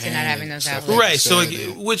to not having those outlets. Right, so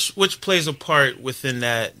which plays a part within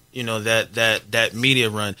that, you know, that media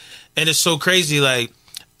run, and it's so crazy. Like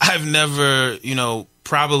I've never, you know,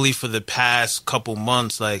 probably for the past couple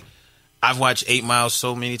months, like I've watched 8 Mile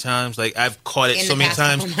so many times. Like I've caught it so many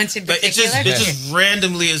times. Like it just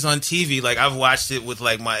randomly is on TV. Like I've watched it with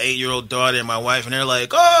like my 8-year-old daughter and my wife, and they're like,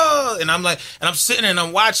 oh, and I'm like, and I'm sitting there and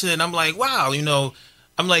I'm watching it, and I'm like, wow, you know,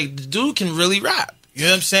 I'm like, the dude can really rap. You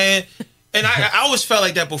know what I'm saying? And I always felt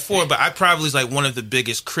like that before, but I probably was like one of the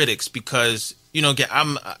biggest critics because, you know, again,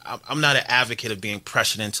 I'm not an advocate of being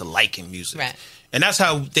pressured into liking music. Right. And that's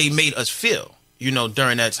how they made us feel, you know,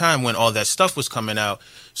 during that time when all that stuff was coming out.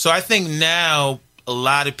 So I think now a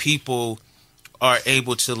lot of people are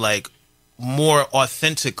able to like more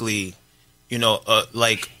authentically, you know,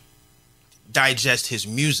 like digest his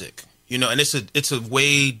music. You know, and it's a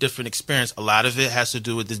way different experience. A lot of it has to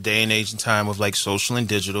do with this day and age and time of like social and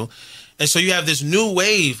digital. And so you have this new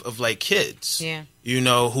wave of like kids, you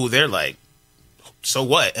know, who they're like, so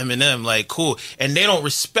what? Eminem, like, cool. And they don't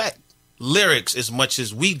respect lyrics as much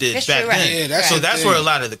as we did back then. Yeah, so that's where a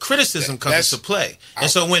lot of the criticism comes into play. And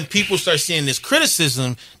so when people start seeing this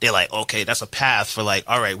criticism, they're like, okay, that's a path for like,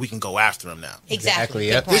 all right, we can go after him now. Exactly.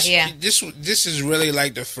 Yep. This is really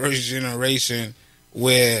like the first generation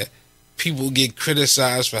where people get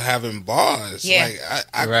criticized for having bars. Yeah.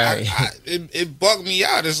 Like it bugged me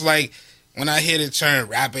out. It's like when I hear the term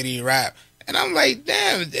rappity rap, and I'm like,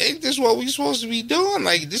 damn, ain't this what we supposed to be doing?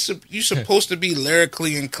 Like this, you supposed to be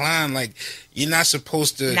lyrically inclined. Like you're not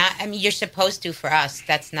supposed to. I mean, you're supposed to. For us,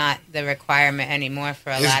 that's not the requirement anymore.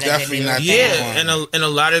 For a lot of definitely not. Yeah, and a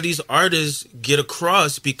lot of these artists get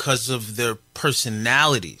across because of their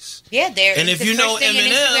personalities. Yeah, and if you know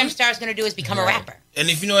Eminem, an Instagram star is going to do is become a rapper. And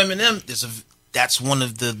if you know Eminem, that's one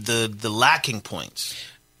of the lacking points.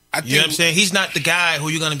 You know what I'm saying? He's not the guy who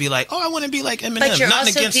you're going to be like, oh, I want to be like Eminem. But you're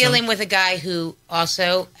Nothing also dealing with a guy who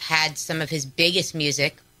also had some of his biggest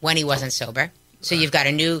music when he wasn't sober. So you've got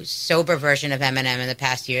a new sober version of Eminem in the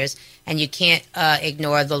past years, and you can't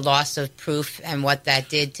ignore the loss of Proof and what that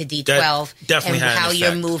did to D12 and how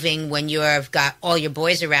you're moving when you've got all your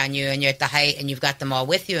boys around you and you're at the height and you've got them all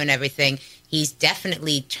with you and everything. He's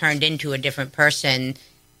definitely turned into a different person,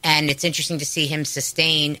 and it's interesting to see him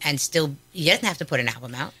sustain and still. He doesn't have to put an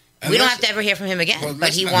album out. We don't have to ever hear from him again, but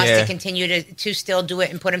he wants to continue to still do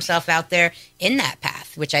it and put himself out there in that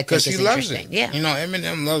path, which I think is interesting. Because he loves it. Yeah, you know,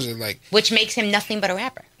 Eminem loves it, like which makes him nothing but a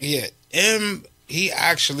rapper. Yeah, he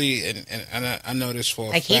actually, and I know this for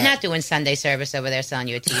a fact. He's not doing Sunday service over there selling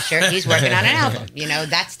you a T-shirt. He's working on an album. You know,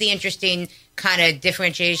 that's the interesting kind of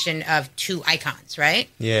differentiation of two icons, right?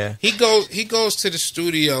 Yeah, he goes to the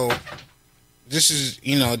studio. This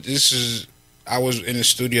is. I was in the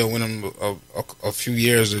studio with him a few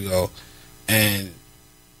years ago, and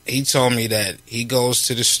he told me that he goes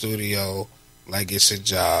to the studio like it's a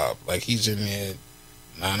job. Like he's in there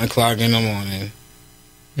 9 o'clock in the morning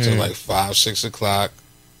to like 5, 6 o'clock.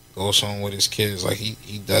 Goes home with his kids. Like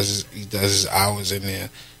he does his hours in there,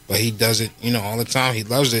 but he does it, all the time. He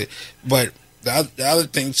loves it. But the other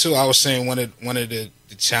thing too, I was saying one of the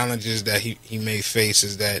challenges that he may face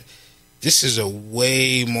is that this is a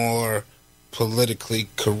way more politically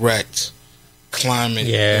correct climate.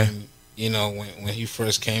 Yeah. Than, when he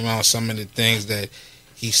first came out, some of the things that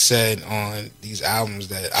he said on these albums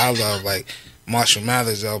that I love, like Marshall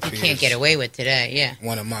Mathers LP. You can't get away with today, yeah.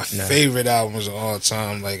 One of my favorite albums of all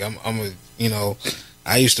time. Like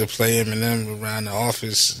I used to play Eminem around the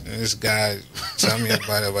office, and this guy tell me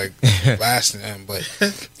about it, like blasting him. But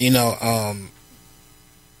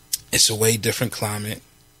it's a way different climate.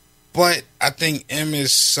 But I think M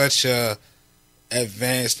is such a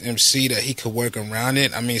advanced MC that he could work around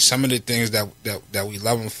it. I mean, some of the things that we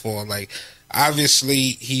love him for, like obviously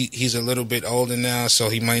he's a little bit older now, so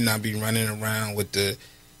he might not be running around with the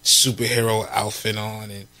superhero outfit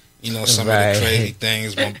on and some of the crazy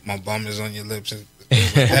things. My bum is on your lips and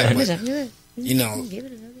things like that.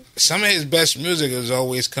 But some of his best music has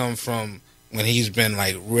always come from when he's been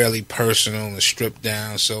like really personal and stripped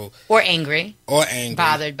down, or angry,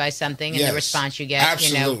 bothered by something, and the response you get,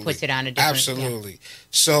 puts it on a different. Absolutely.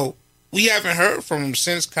 So we haven't heard from him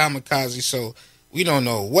since Kamikaze, so we don't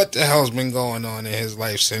know what the hell's been going on in his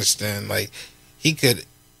life since then. Like he could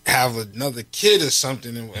have another kid or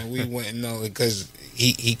something, and we wouldn't know because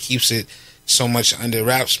he keeps it so much under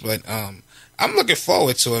wraps. But I'm looking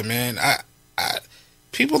forward to it, man. I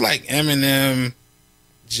people like Eminem,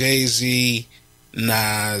 Jay-Z,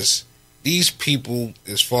 Nas, these people,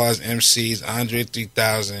 as far as MCs, Andre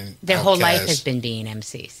 3000, their whole life has been being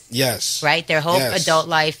MCs. Yes. Right? Their whole adult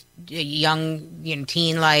life, young,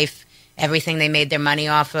 teen life, everything they made their money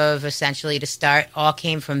off of, essentially, to start, all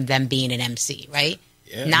came from them being an MC, right?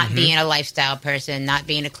 Yeah. Not being a lifestyle person, not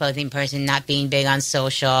being a clothing person, not being big on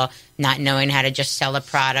social, not knowing how to just sell a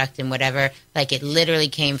product and whatever. Like, it literally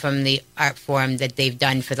came from the art form that they've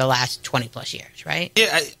done for the last 20 plus years, right?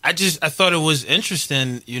 Yeah, I thought it was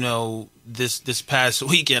interesting, this past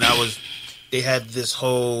weekend they had this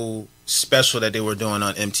whole special that they were doing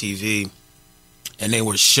on MTV, and they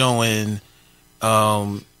were showing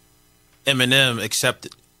Eminem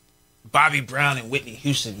accepted. Bobby Brown and Whitney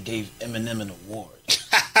Houston gave Eminem an award.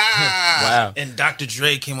 Wow. And Dr.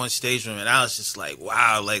 Dre came on stage with him, and I was just like,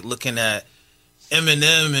 wow, like looking at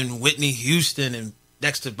Eminem and Whitney Houston and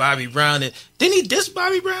next to Bobby Brown. And didn't he diss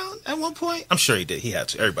Bobby Brown at one point? I'm sure he did. He had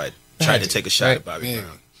to. Everybody tried to take a shot at Bobby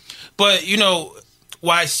Brown. But,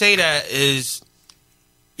 why I say that is,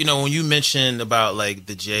 when you mentioned about like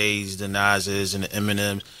the Jays, the Nas's, and the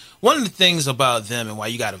Eminems, one of the things about them and why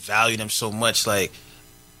you got to value them so much, like,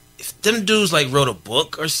 if them dudes like wrote a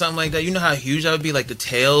book or something like that, you know how huge that would be, like the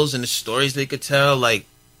tales and the stories they could tell, like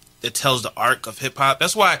that tells the arc of hip hop.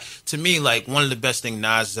 That's why, to me, like one of the best things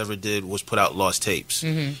Nas ever did was put out Lost Tapes,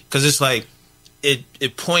 because it's like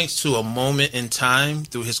it points to a moment in time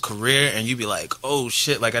through his career, and you be like, oh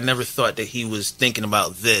shit, like I never thought that he was thinking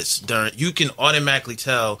about this during. You can automatically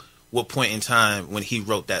tell what point in time when he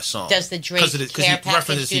wrote that song. Does the Drake Care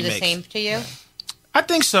Package do the same to you? I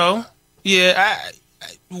think so. Yeah.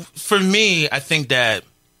 For me, I think that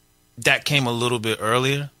came a little bit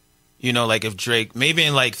earlier. Like if Drake, maybe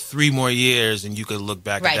in like 3 more years, and you could look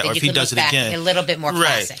back at that, or if he does it again, a little bit more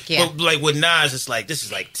classic. Yeah. But like with Nas, it's like this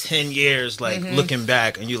is like 10 years, like looking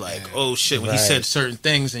back, and you're like, oh shit, when he said certain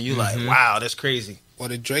things, and you're like, wow, that's crazy. Well,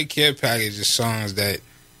 the Drake Care Package is songs that,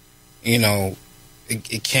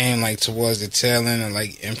 it came like towards the tail end of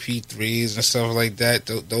like MP3s and stuff like that.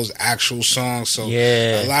 Those actual songs. So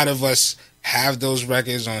a lot of us have those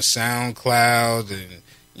records on SoundCloud and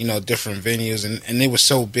different venues, and they were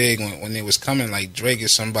so big when they was coming. Like Drake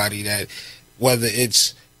is somebody that, whether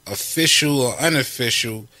it's official or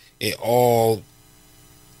unofficial, it all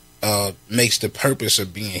makes the purpose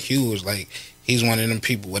of being huge. Like he's one of them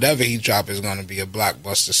people, whatever he drop is going to be a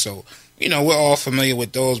blockbuster. So we're all familiar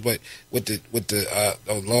with those, but with the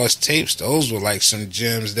Lost Tapes, those were like some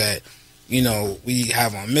gems that we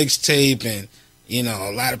have on mixtape, and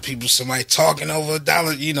a lot of people, somebody talking over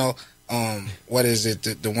 $1, what is it?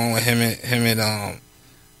 The one with him and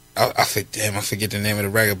I forget the name of the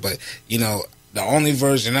record, but the only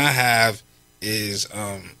version I have is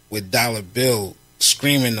with Dollar Bill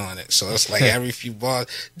screaming on it. So it's like every few bars,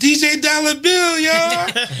 DJ Dollar Bill,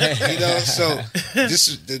 y'all. So this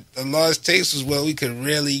is the Lost Tapes was where we could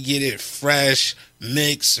really get it fresh,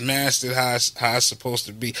 mixed, mastered how it's supposed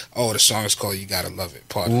to be. Oh, the song is called "You Gotta Love It."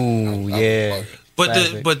 Ooh, yeah.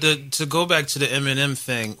 But to go back to the Eminem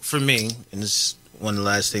thing, for me, and this is one of the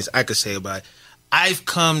last things I could say about it, I've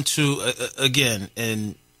come to again,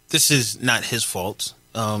 and this is not his fault.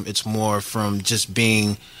 It's more from just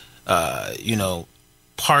being,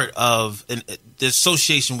 part of the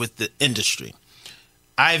association with the industry.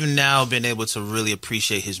 I've now been able to really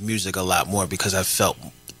appreciate his music a lot more because I've felt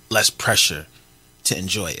less pressure to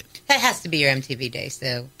enjoy it. That has to be your MTV days,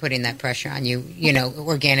 though, putting that pressure on you,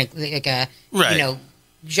 organically, Right.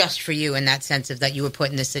 Just for you in that sense of that you were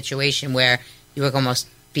put in this situation where you were almost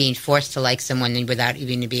being forced to like someone without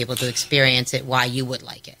even to be able to experience it, why you would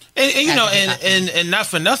like it. And not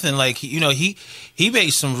for nothing, like, he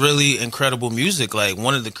made some really incredible music. Like,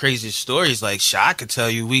 one of the craziest stories, like, I could tell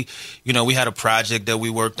you, we had a project that we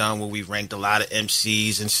worked on where we ranked a lot of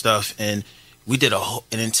MCs and stuff, and we did an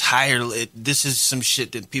entire, this is some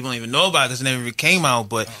shit that people don't even know about because it never even came out,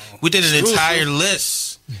 but we did an entire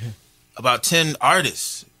list, about 10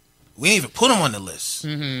 artists. We didn't even put them on the list.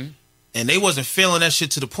 Mm-hmm. And they wasn't feeling that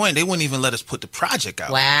shit to the point they wouldn't even let us put the project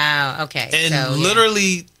out. Wow, okay. And so,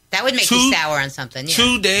 literally... That would make you sour on something, yeah.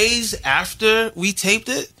 2 days after we taped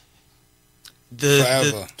it,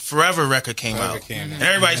 the Forever record came out. And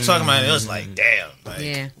everybody's talking about it. It was like, damn.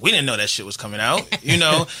 We didn't know that shit was coming out.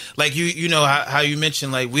 Like, how you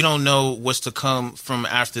mentioned, like, we don't know what's to come from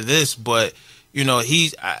after this, but,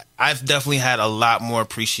 I've definitely had a lot more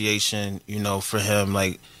appreciation, for him,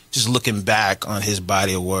 like, just looking back on his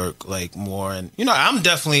body of work, like, more. And, I'm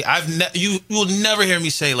definitely, you will never hear me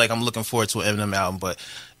say, like, I'm looking forward to an Eminem album, but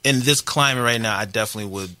in this climate right now, I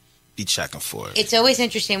definitely would be checking for it. It's always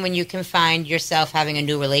interesting when you can find yourself having a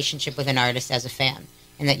new relationship with an artist as a fan,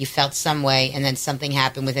 and that you felt some way, and then something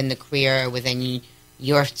happened within the career or within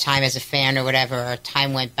your time as a fan or whatever, or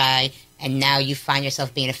time went by, and now you find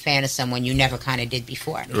yourself being a fan of someone you never kind of did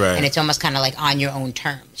before. Right. And it's almost kind of like on your own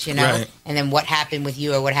terms, Right. And then what happened with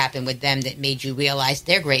you or what happened with them that made you realize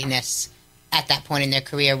their greatness at that point in their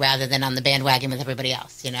career rather than on the bandwagon with everybody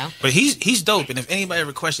else, But he's dope, and if anybody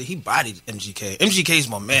ever questioned, he bodied MGK. MGK's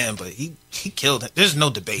my man, but he killed him. There's no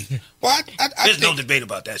debate. Well, There's no debate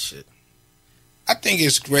about that shit. I think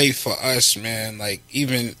it's great for us, man. Like,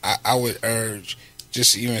 even I would urge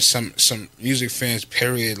just even some music fans,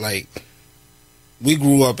 period, like, we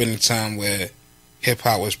grew up in a time where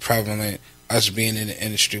hip-hop was prevalent. Us being in the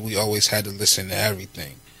industry, we always had to listen to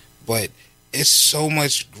everything. But it's so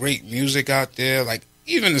much great music out there, like,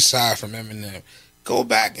 even aside from Eminem. Go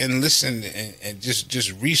back and listen and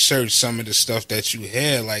just research some of the stuff that you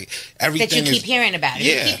hear. Like, everything that you keep hearing about it.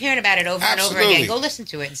 Yeah, you keep hearing about it over and over again. Go listen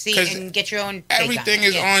to it and see and get your own take everything on it.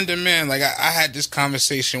 is on demand. Like, I had this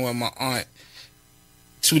conversation with my aunt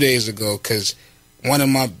 2 days ago because one of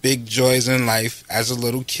my big joys in life as a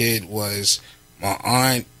little kid was my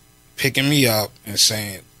aunt picking me up and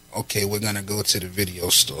saying, okay, we're going to go to the video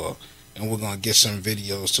store and we're going to get some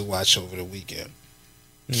videos to watch over the weekend.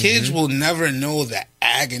 Mm-hmm. Kids will never know the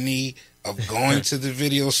agony of going to the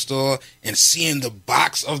video store and seeing the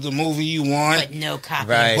box of the movie you want. But no copy.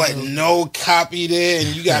 Right. But no copy there,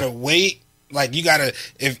 and you got to wait. Like, you gotta,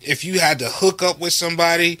 if you had to hook up with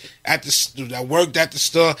somebody that worked at the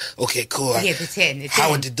store, okay, cool. It's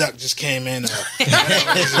Howard the Duck just came in.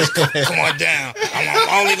 Come on down.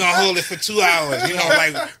 I'm only gonna hold it for 2 hours.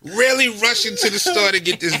 Like, really rushing to the store to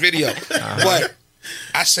get this video. But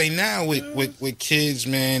I say now with kids,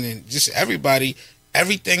 man, and just everybody,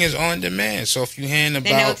 everything is on demand. So if you hear about,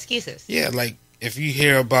 there are no excuses. Yeah, like if you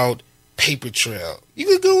hear about Paper Trail, you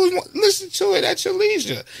could go and listen to it at your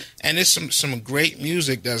leisure, and there's some great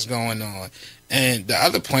music that's going on. And the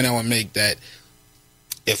other point I would make, that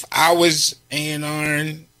if I was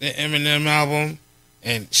A&R'ing the Eminem album,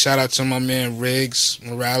 and shout out to my man Riggs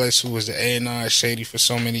Morales, who was the A&R Shady for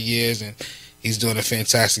so many years, and he's doing a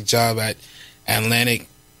fantastic job at Atlantic,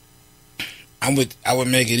 I would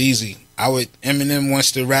make it easy. Eminem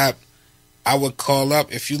wants to rap, I would call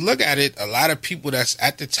up. If you look at it, a lot of people that's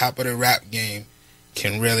at the top of the rap game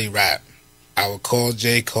can really rap. I would call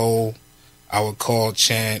J. Cole. I would call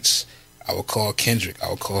Chance. I would call Kendrick. I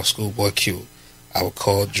would call Schoolboy Q. I would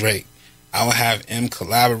call Drake. I would have M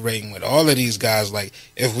collaborating with all of these guys. Like,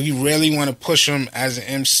 if we really want to push him as an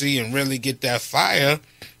MC and really get that fire,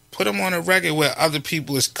 put him on a record where other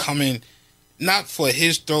people is coming, not for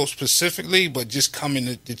his throat specifically, but just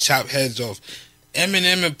coming to chop heads off.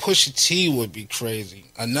 Eminem and Pusha T would be crazy.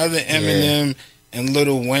 Another Eminem and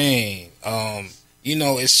Lil Wayne.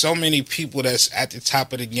 It's so many people that's at the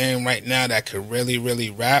top of the game right now that could really, really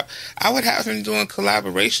rap. I would have him doing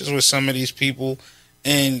collaborations with some of these people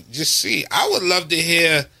and just see. I would love to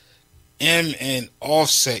hear M and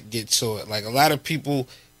Offset get to it. Like, a lot of people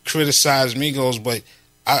criticize Migos, but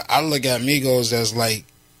I look at Migos as like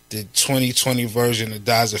the 2020 version of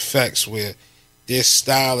Daz Effects, where their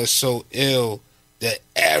style is so ill that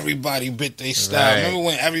everybody bit their style. Right. Remember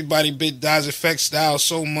when everybody bit Das EFX style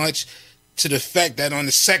so much to the fact that on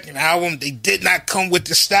the second album they did not come with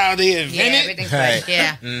the style they Yeah, invented? everything's Right. fresh.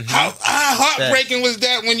 Yeah. How heartbreaking was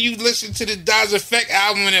that when you listened to the Das EFX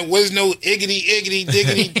album and it was no iggity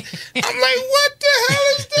diggity? I'm like, what the hell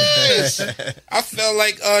is this? I felt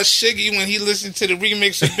like Shiggy when he listened to the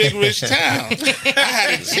remix of Big Rich Town. I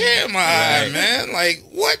had a tear in my eye, man. Like,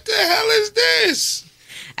 what the hell is this?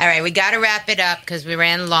 All right, we got to wrap it up because we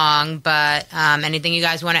ran long. But anything you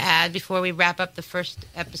guys want to add before we wrap up the first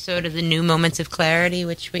episode of the New Moments of Clarity,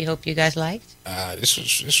 which we hope you guys liked? This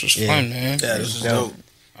was fun, man. Yeah, this is dope.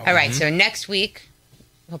 All right, so next week,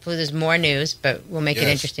 hopefully there's more news, but we'll make it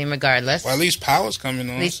Yes. interesting regardless. Well, at least Power's coming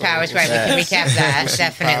on. At least so Power's we'll right. We see. can recap that, see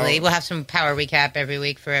definitely. Power. We'll have some Power recap every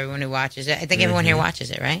week for everyone who watches it. I think everyone here watches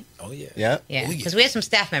it, right? Oh yeah. Yep. Yeah, Oh, yeah. because we have some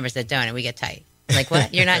staff members that don't, and we get tight. Like,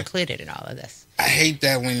 what? You're not included in all of this. I hate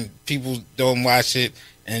that when people don't watch it,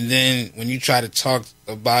 and then when you try to talk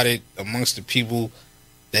about it amongst the people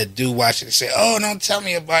that do watch it, they say, "Oh, don't tell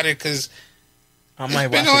me about it," because I might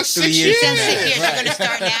been watch on it 6 3 years. years. Since from 6 now. years, you're going to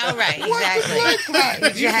start now? Right,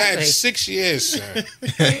 exactly. You've had Exactly. 6 years, sir.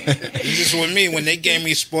 It's just with me. When they gave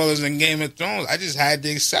me spoilers in Game of Thrones, I just had to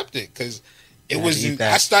accept it because it Gotta was. eat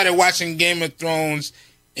that. I started watching Game of Thrones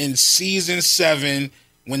in season 7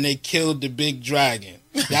 when they killed the big dragon.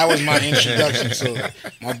 That was my introduction to it.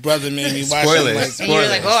 My brother made me watch Spoilers. it. Like, And you were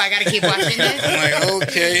like, oh, I got to keep watching this? I'm like,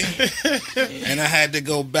 okay. And I had to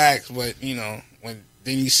go back, but you know, when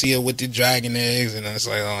then you see it with the dragon eggs, and it's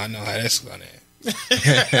like, oh, I know how that's gonna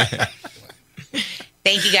end.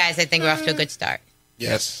 Thank you, guys. I think we're off to a good start.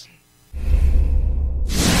 Yes.